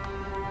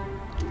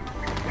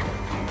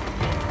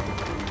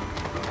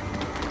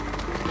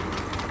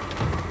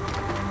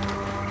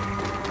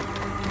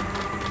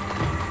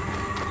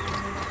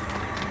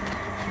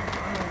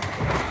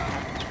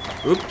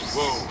 Oops.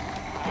 Whoa.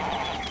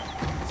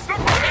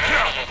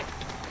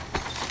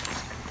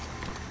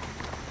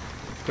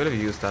 Could have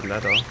used that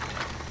ladder.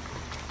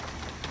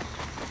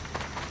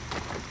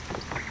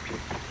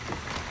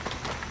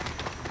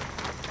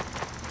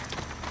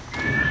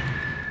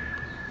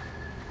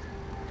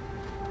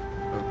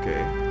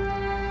 Okay.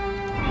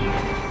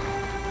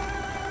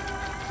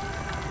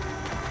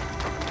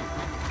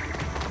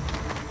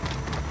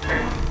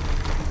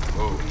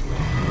 Whoa.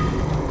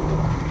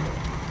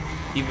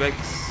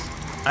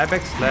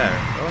 Ibex Lair.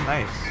 Oh,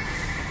 nice.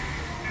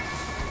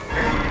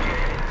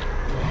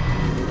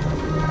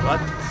 What?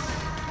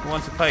 Who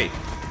wants to fight?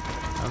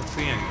 I don't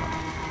see anyone.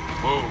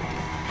 Whoa.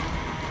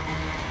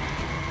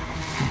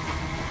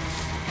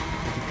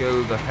 Need to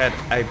kill the head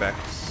Ibex.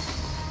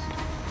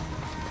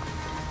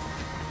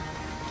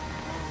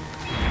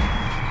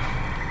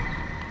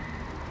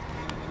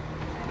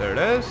 There it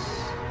is.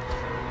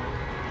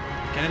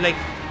 Can it like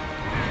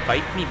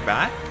fight me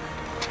back?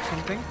 Or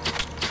something?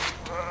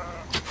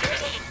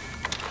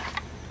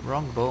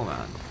 Wrong bow,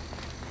 man.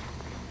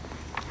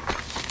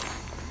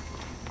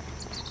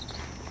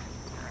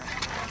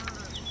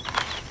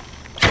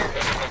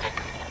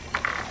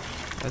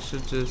 I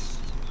should just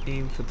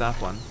aim for that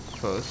one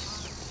first.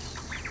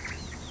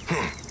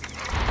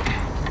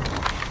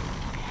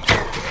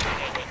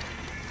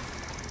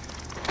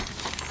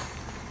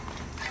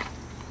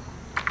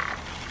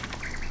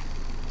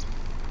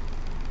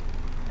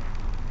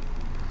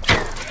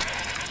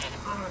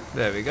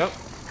 There we go.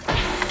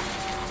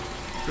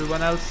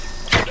 Everyone else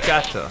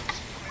scatter.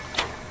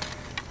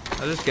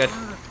 I'll just get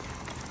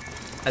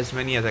as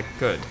many as I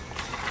could.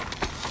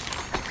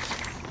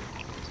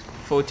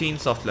 14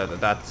 soft leather,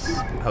 that's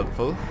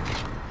helpful.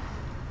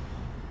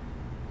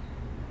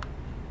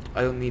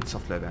 I don't need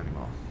soft leather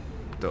anymore,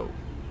 though.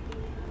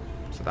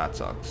 So that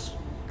sucks,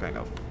 kind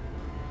of.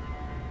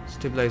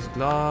 Stabilized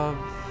glove.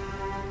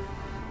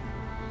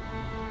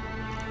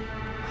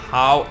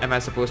 How am I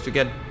supposed to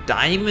get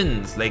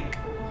diamonds? Like,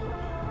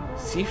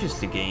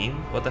 seriously,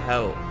 game? What the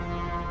hell?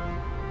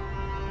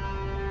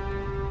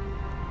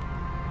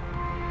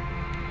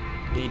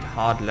 Need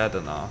hard leather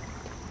now.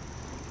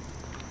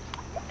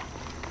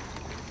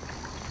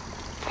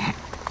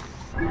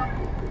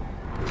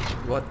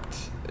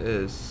 What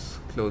is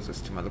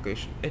closest to my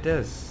location? It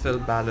is still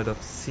Ballad of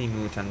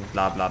Seamoot and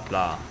blah blah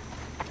blah.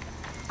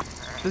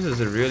 This is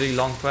a really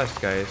long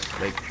quest, guys.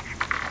 Like,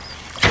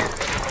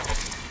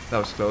 that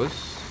was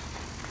close.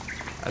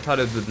 I thought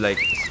it would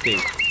like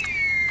escape.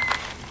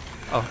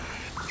 Oh,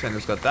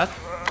 Senna's got that.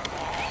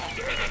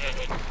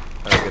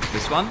 I'll get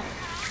this one.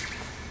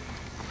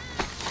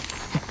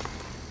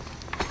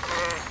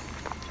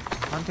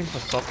 Hunting for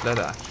soft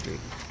leather, actually.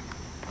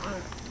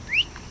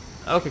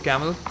 Okay,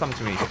 camel, come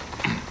to me.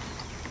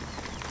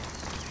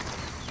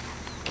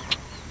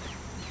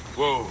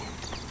 Whoa.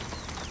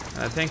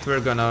 I think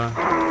we're gonna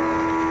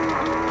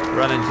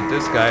run into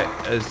this guy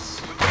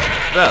as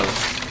well.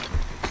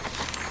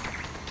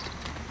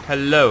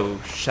 Hello,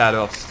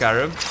 Shadow of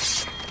Scarab.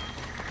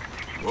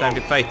 Time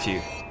to fight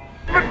you.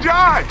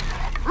 Die!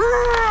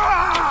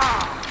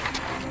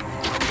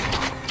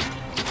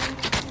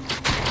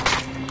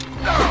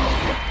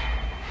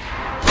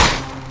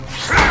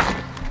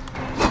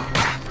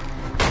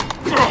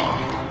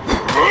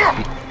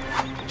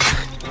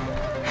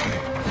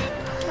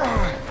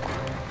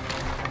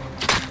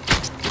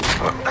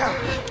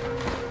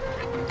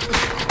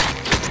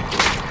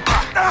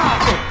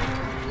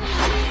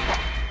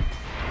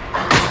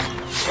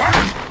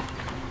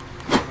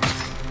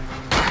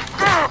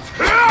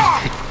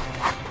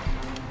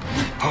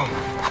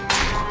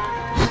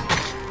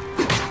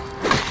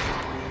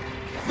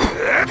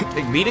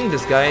 Like, beating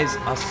this guy is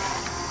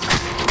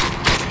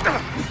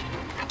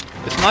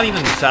it's not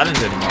even a challenge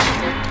anymore.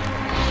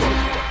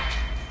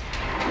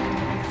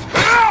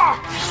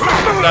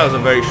 That was a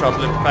very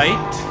short-lived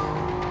fight.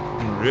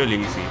 And really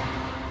easy.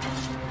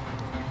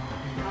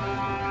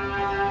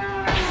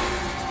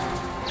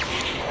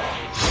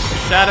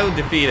 Shadow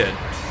defeated.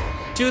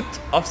 Tooth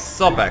of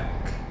Sobek.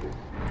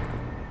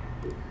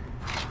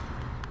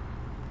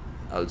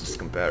 I'll just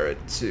compare it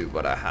to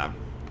what I have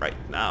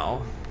right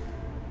now.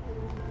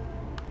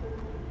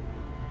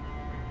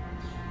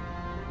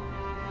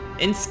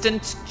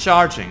 Instant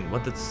charging.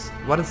 What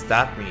does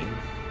that mean?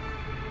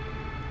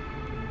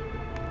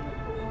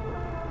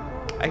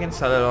 I can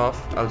sell it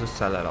off. I'll just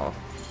sell it off.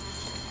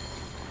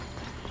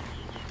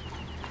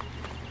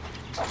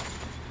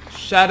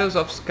 Shadows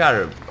of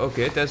Scarab.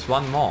 Okay, there's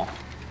one more.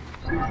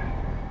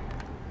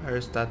 Where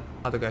is that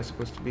other guy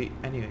supposed to be?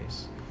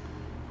 Anyways,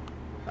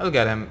 I'll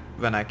get him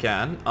when I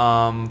can.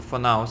 For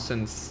now,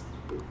 since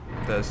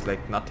there's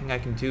like nothing I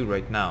can do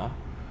right now,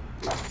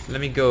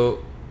 let me go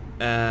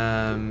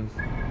and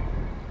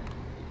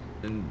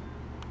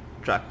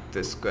track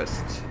this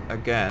quest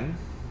again.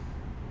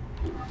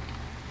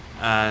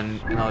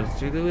 And in order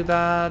to do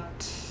that,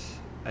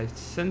 I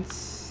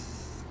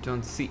since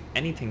don't see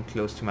anything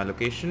close to my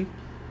location,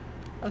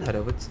 I'll head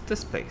over to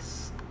this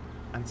place.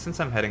 And since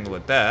I'm heading over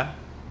there,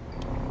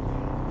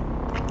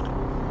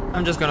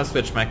 I'm just gonna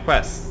switch my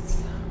quests.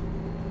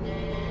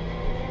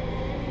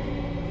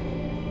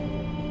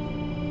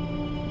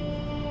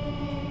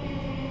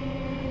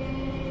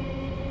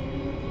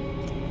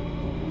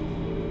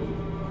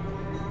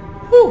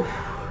 Whew.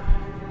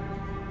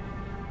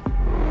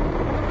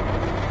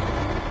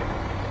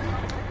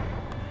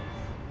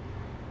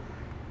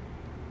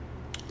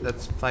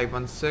 That's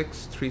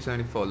 516,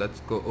 374. Let's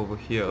go over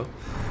here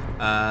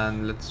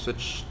and let's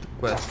switch the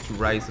quest to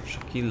Rise of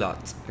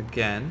Shaqilat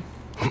again.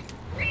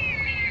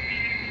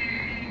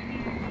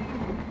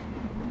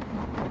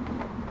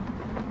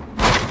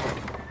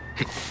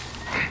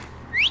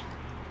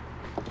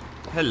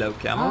 Hello,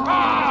 camel.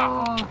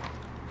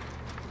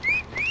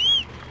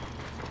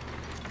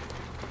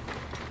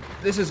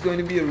 This is going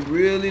to be a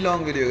really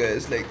long video,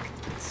 guys. Like,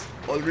 it's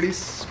already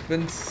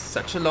been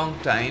such a long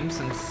time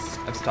since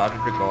I've started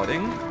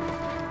recording.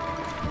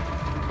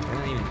 I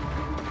don't even...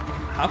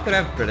 How could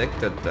I have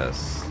predicted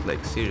this?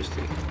 Like,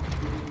 seriously.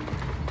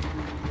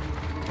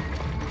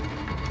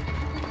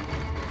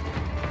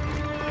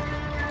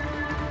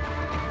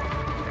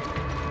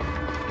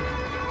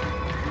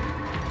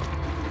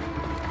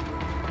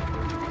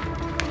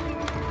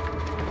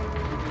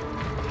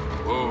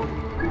 Whoa.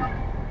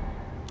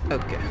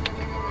 Okay.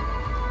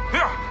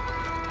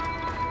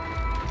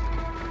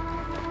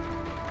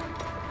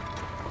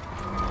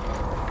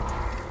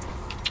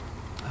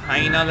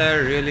 Kinda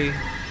there, really.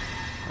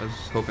 I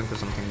was hoping for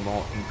something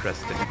more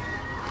interesting.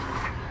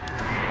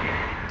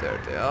 There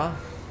they are.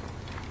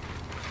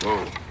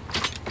 Whoa.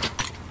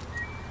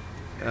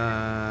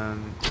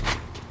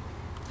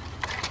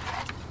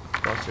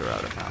 Of course you're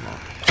out of ammo.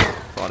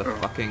 For the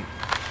fucking...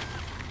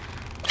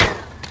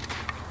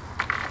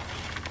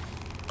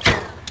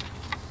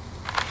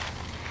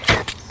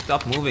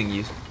 Stop moving,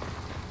 you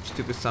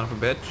stupid son of a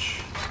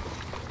bitch.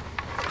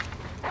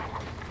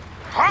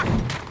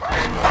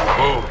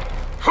 Whoa.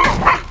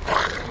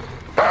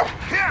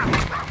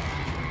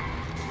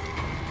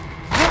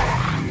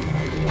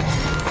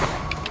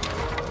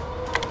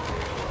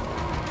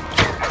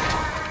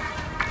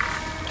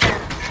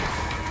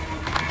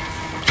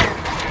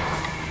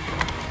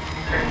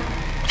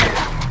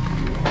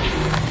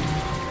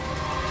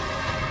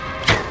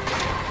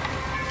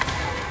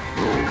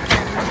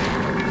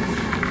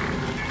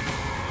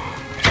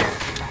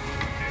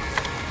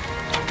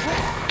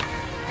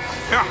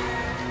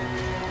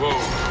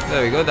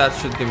 There we go, that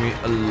should give me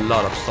a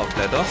lot of soft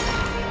leather.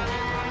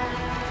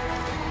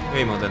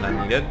 Way more than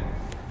I needed.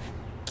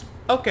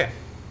 Okay.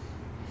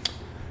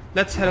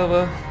 Let's head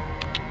over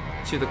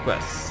to the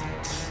quest.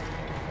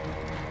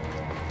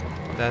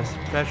 There's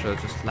treasure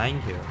just lying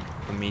here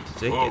for me to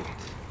take it.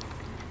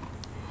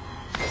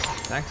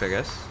 Thanks, I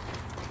guess.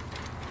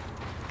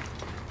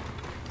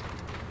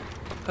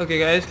 Okay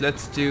guys,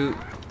 let's do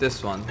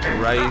this one. The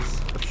Rise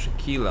of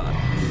Shaqilat.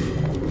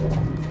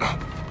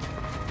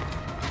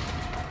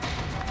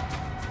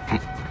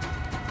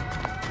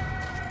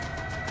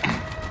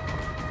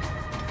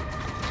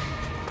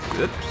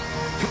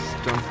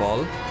 Oops, don't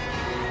fall.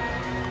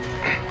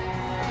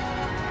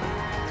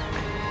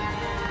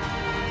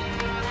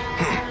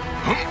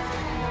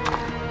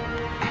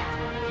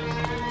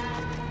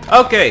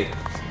 Okay,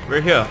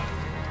 we're here.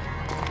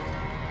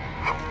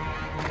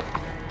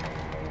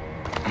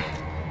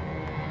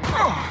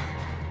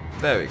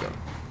 There we go.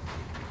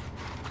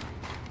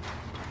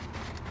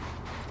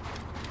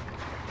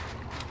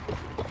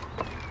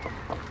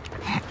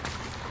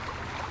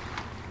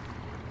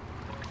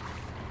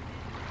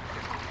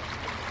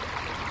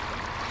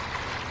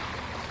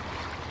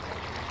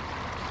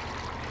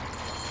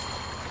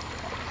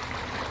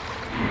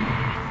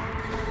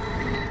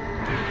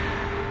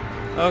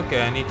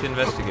 Okay, I need to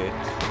investigate.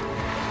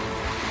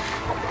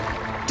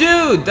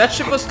 Dude, that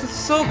ship was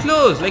so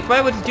close. Like, why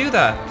would he do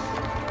that?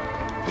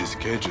 These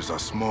cages are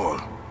small.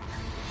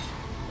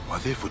 Are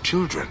they for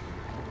children?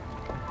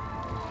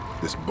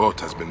 This boat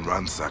has been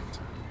ransacked.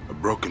 A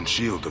broken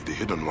shield of the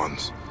Hidden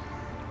Ones.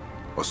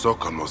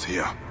 Osokan was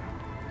here.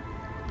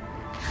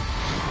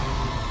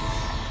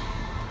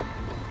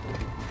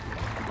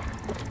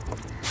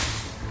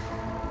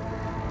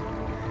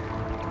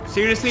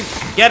 Seriously,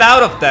 get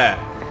out of there!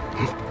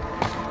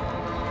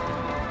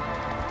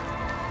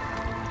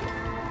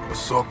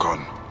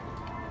 Osokan,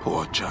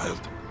 poor child.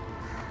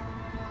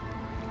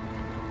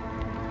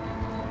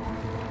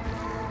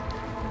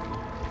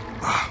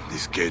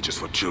 These cages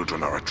for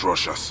children are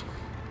atrocious.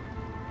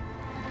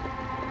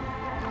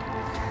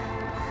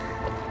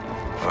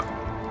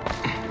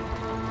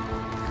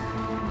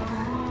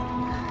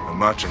 A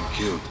merchant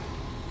killed,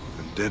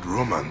 and dead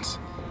Romans.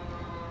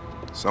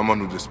 Someone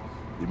who the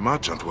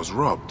merchant was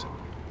robbed.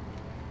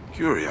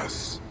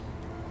 Curious.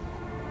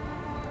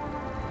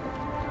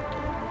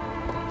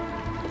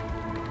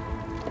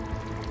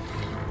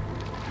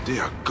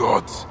 Dear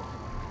gods!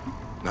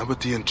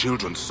 Nabatean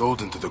children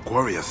sold into the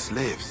quarry as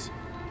slaves.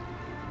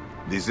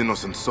 These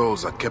innocent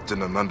souls are kept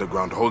in an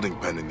underground holding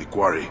pen in the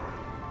quarry.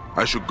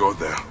 I should go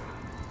there.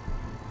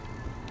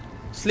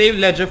 Slave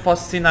ledger for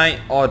Sinai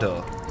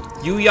Order.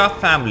 Yuya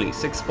family,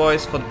 6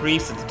 boys for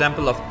priests at the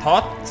Temple of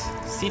Thoth.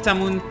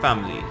 Sitamun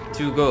family,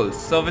 2 girls,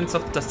 servants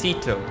of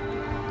Tacito.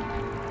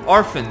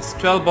 Orphans,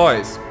 12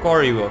 boys,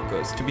 quarry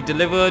workers, to be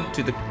delivered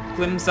to the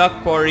Klimza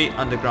quarry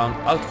underground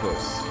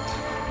outpost.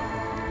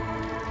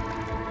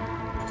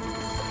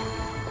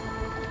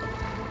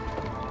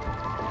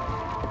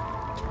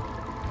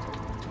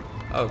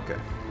 Okay.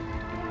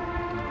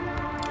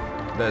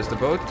 There's the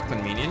boat,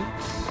 convenient.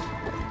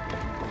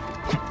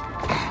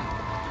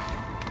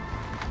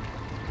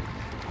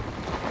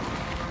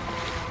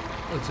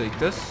 I'll take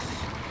this.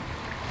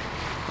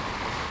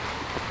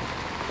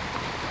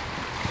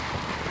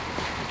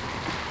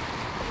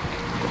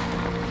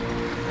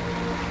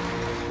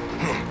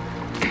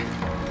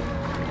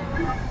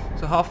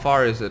 So how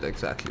far is it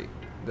exactly?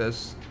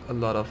 There's a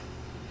lot of...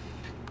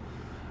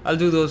 I'll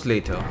do those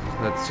later.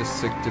 Let's just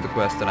stick to the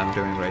quest that I'm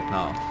doing right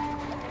now.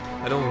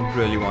 I don't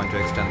really want to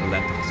extend the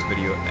length of this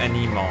video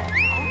anymore.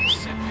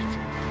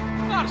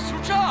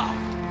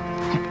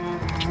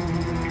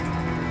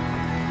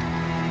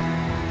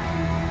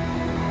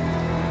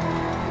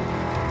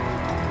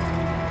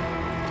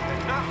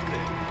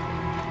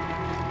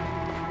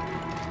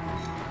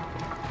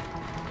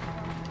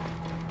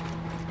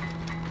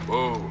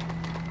 Whoa.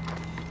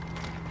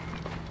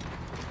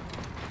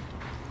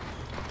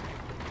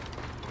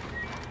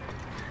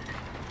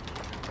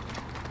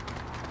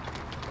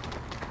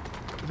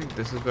 I think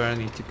this is where I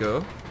need to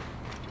go.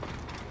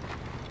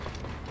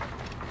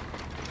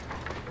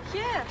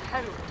 Hier,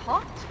 hallo,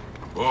 tot?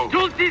 Whoa.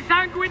 Dulci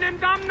sanguinem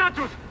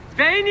damnatus!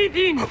 Venit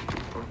in!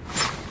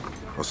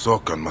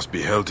 Ahsoka must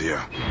be held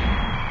here.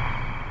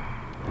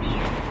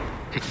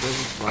 There's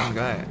this one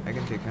guy. I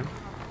can take him.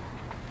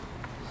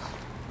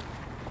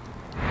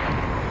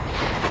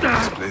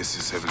 This place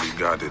is heavily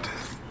guarded.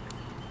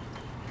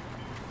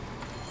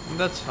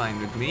 That's fine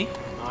with me.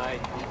 My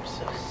lips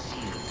are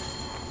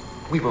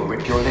sealed. We will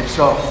rip your lips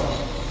off.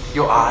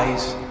 Your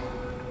eyes.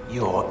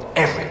 Your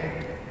everything.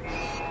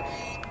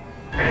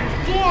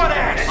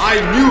 I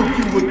knew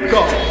you would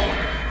come.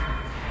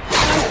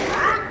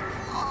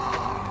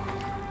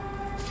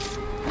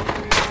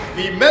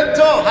 The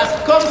mentor has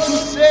come to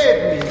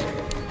save me.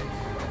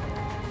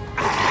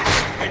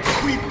 Et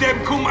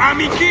quidem cum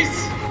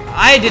amicis?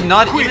 I did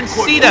not even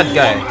see that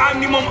guy.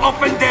 Animum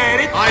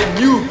offenderit? I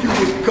knew you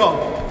would come.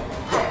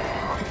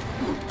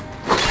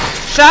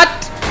 Shut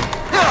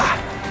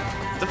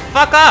the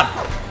fuck up!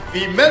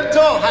 The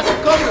mentor has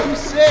come to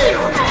save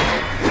me.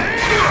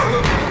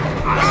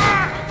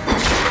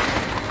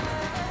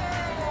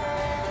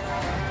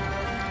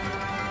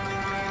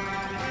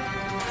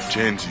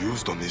 Chains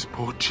used on these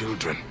poor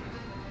children.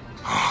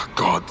 Ah,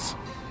 gods.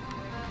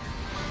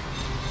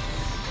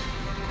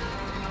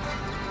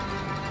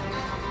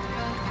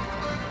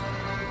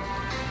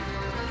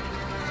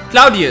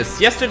 Claudius,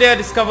 yesterday I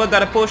discovered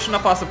that a portion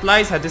of our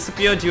supplies had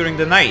disappeared during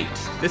the night.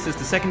 This is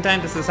the second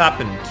time this has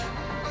happened.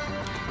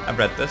 I've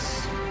read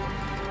this.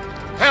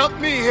 Help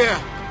me here.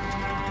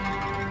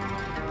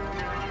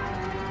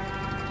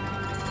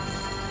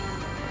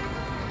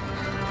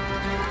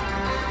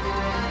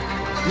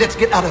 Let's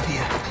get out of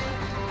here.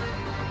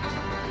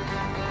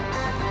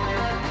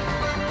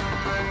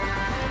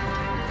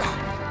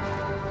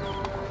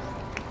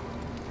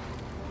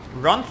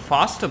 Run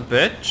faster,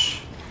 bitch.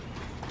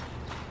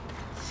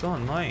 So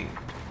annoying.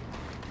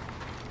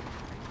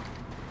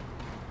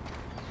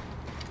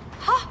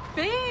 Ha,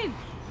 Ben!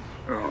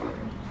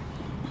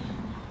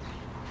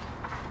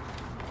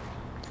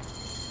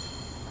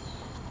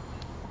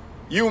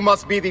 You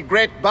must be the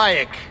great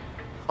Bayek.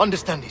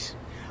 Understand this.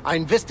 I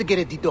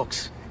investigated the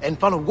docks and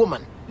found a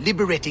woman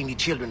liberating the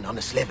children on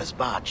a slaver's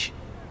barge.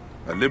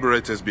 A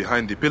liberator's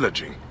behind the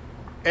pillaging.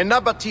 An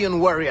Nabatean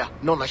warrior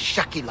known as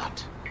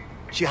Shaqilat.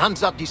 She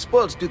hands out the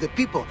spoils to the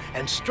people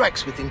and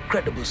strikes with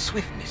incredible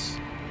swiftness.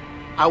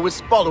 I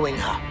was following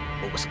her,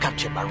 but was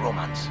captured by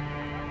Romans.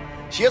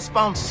 She has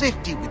found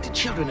safety with the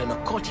children in a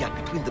courtyard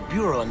between the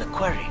bureau and the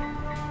quarry.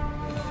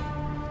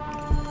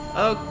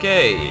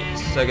 Okay,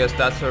 so I guess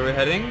that's where we're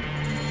heading.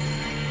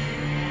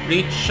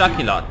 Reach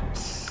Shaqilat.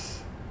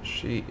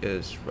 She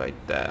is right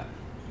there.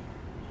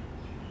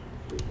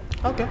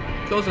 Okay,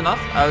 close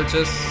enough. I'll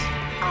just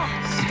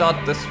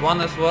start this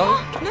one as well,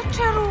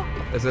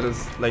 as it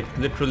is like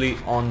literally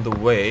on the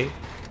way.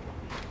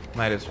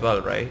 Might as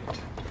well, right?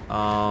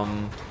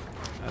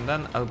 And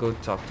then I'll go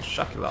talk to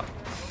Shaqilat.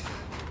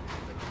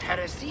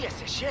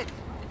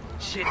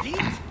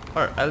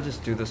 Or I'll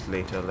just do this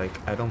later, like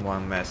I don't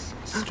want to mess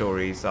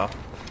stories up.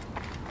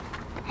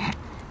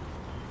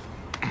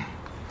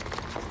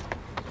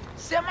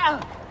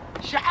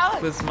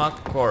 Bismarck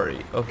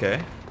Quarry,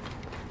 okay.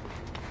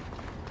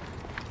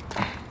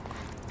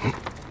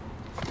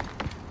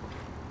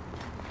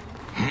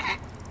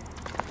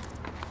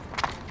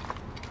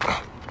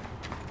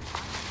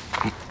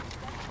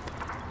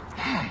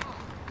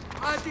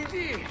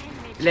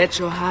 Let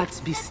your hearts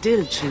be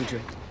still,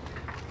 children.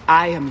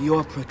 I am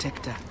your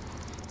protector.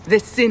 The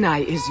Sinai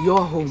is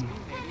your home.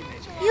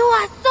 You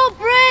are so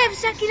brave,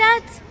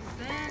 Shaqilat!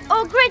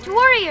 Oh, great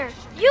warrior!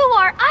 You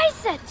are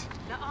Iset!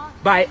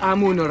 By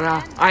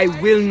Amun-Ra, I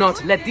will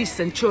not let these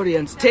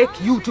centurions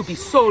take you to be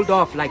sold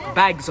off like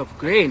bags of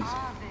grain.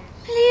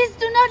 Please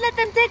do not let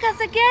them take us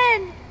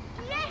again!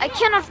 I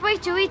cannot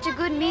wait to eat a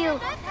good meal.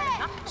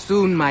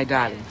 Soon, my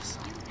darlings.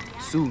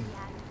 Soon.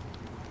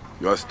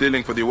 You are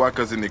stealing for the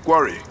workers in the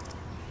quarry.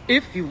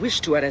 If you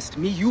wish to arrest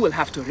me, you will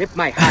have to rip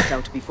my heart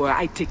out before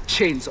I take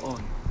chains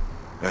on.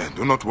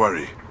 Do not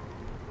worry.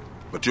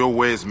 But your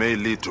ways may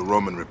lead to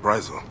Roman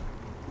reprisal.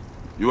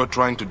 You are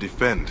trying to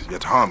defend,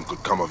 yet harm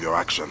could come of your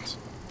actions.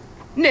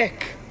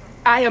 Nick,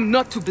 I am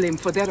not to blame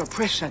for their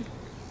oppression.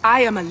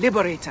 I am a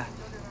liberator.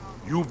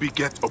 You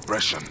beget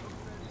oppression.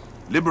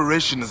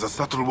 Liberation is a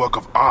subtle work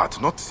of art,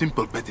 not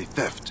simple petty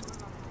theft.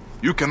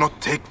 You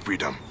cannot take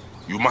freedom.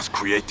 You must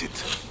create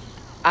it.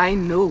 I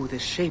know the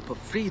shape of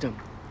freedom.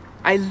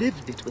 I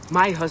lived it with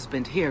my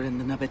husband here in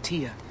the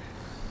Nabatea,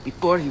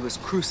 before he was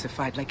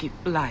crucified like a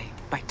fly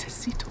by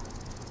Tacito.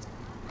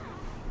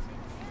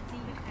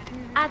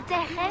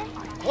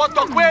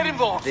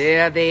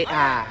 There they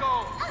are.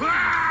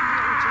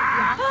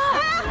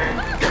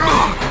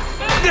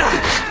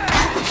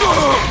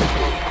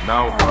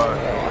 Now her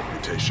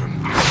reputation.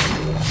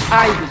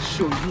 I will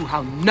show you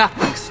how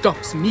nothing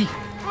stops me.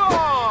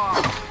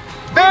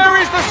 There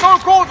is the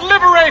so-called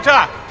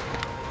liberator!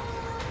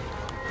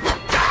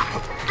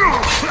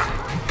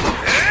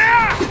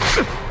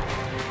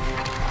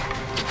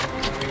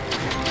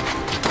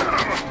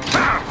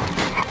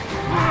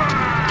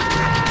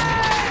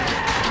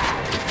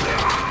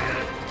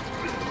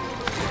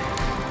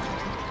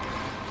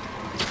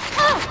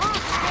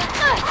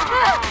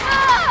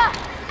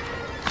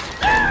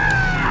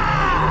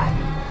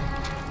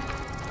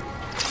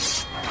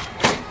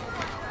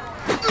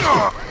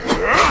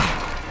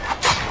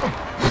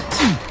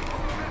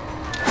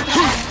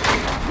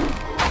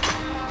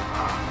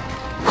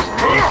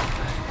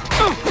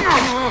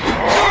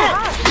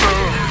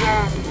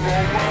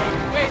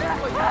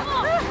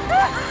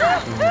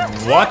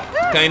 What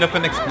kind of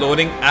an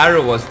exploding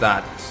arrow was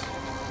that?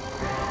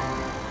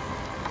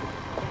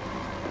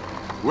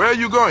 Where are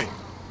you going?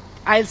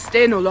 I'll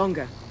stay no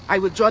longer. I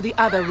will draw the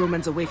other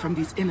Romans away from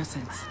these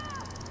innocents.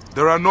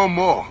 There are no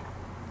more.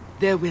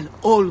 There will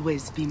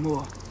always be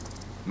more.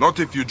 Not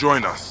if you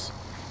join us.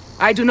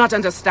 I do not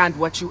understand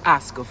what you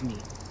ask of me.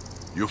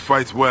 You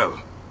fight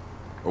well.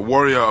 A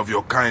warrior of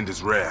your kind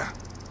is rare.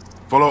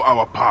 Follow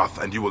our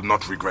path and you will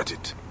not regret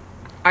it.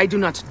 I do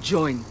not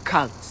join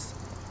cults.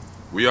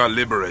 We are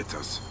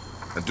liberators,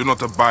 and do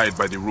not abide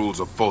by the rules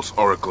of false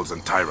oracles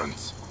and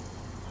tyrants.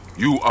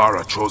 You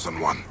are a chosen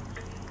one.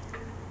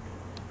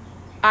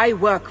 I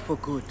work for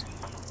good.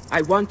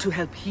 I want to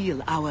help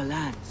heal our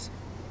lands.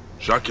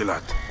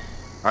 Shaqilat,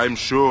 I'm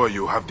sure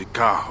you have the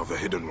car of the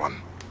Hidden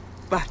One.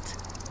 But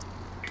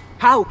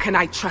how can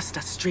I trust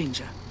a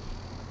stranger?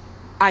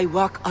 I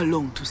work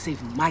alone to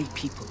save my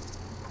people.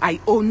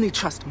 I only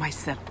trust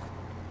myself.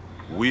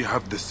 We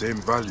have the same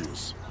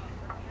values.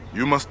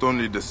 You must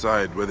only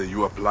decide whether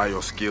you apply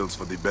your skills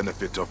for the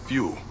benefit of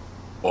few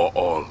or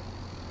all.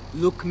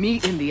 Look me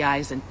in the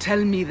eyes and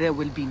tell me there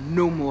will be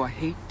no more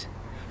hate,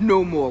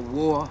 no more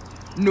war,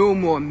 no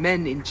more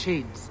men in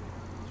chains.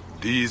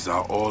 These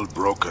are all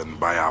broken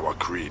by our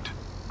creed.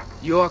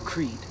 Your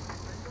creed.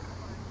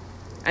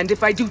 And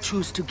if I do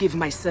choose to give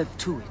myself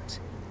to it,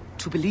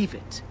 to believe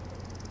it,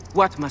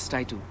 what must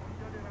I do?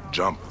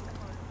 Jump.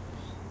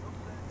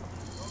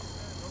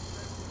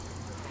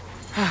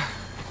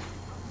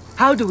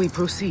 How do we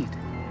proceed?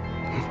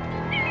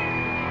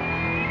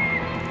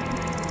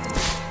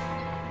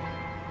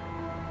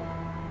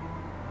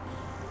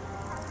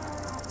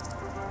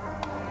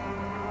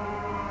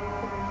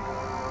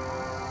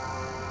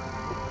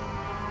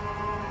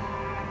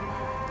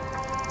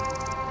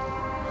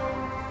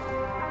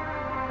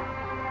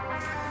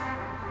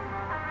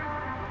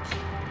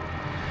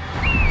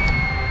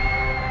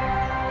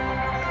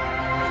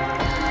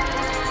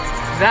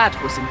 That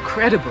was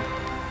incredible.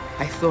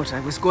 I thought I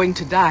was going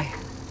to die.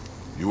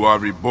 You are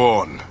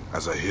reborn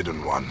as a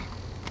Hidden One.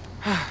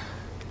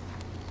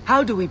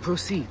 How do we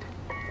proceed?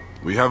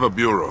 We have a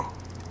bureau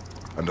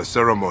and a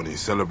ceremony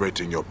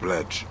celebrating your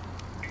pledge.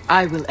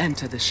 I will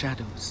enter the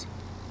shadows.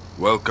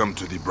 Welcome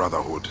to the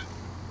Brotherhood.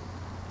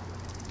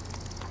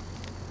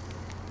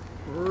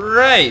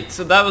 Right,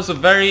 so that was a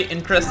very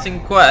interesting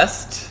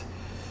quest.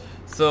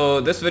 So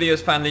this video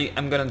is finally,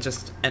 I'm gonna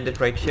just end it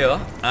right here,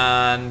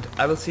 and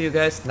I will see you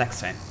guys next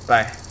time.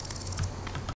 Bye.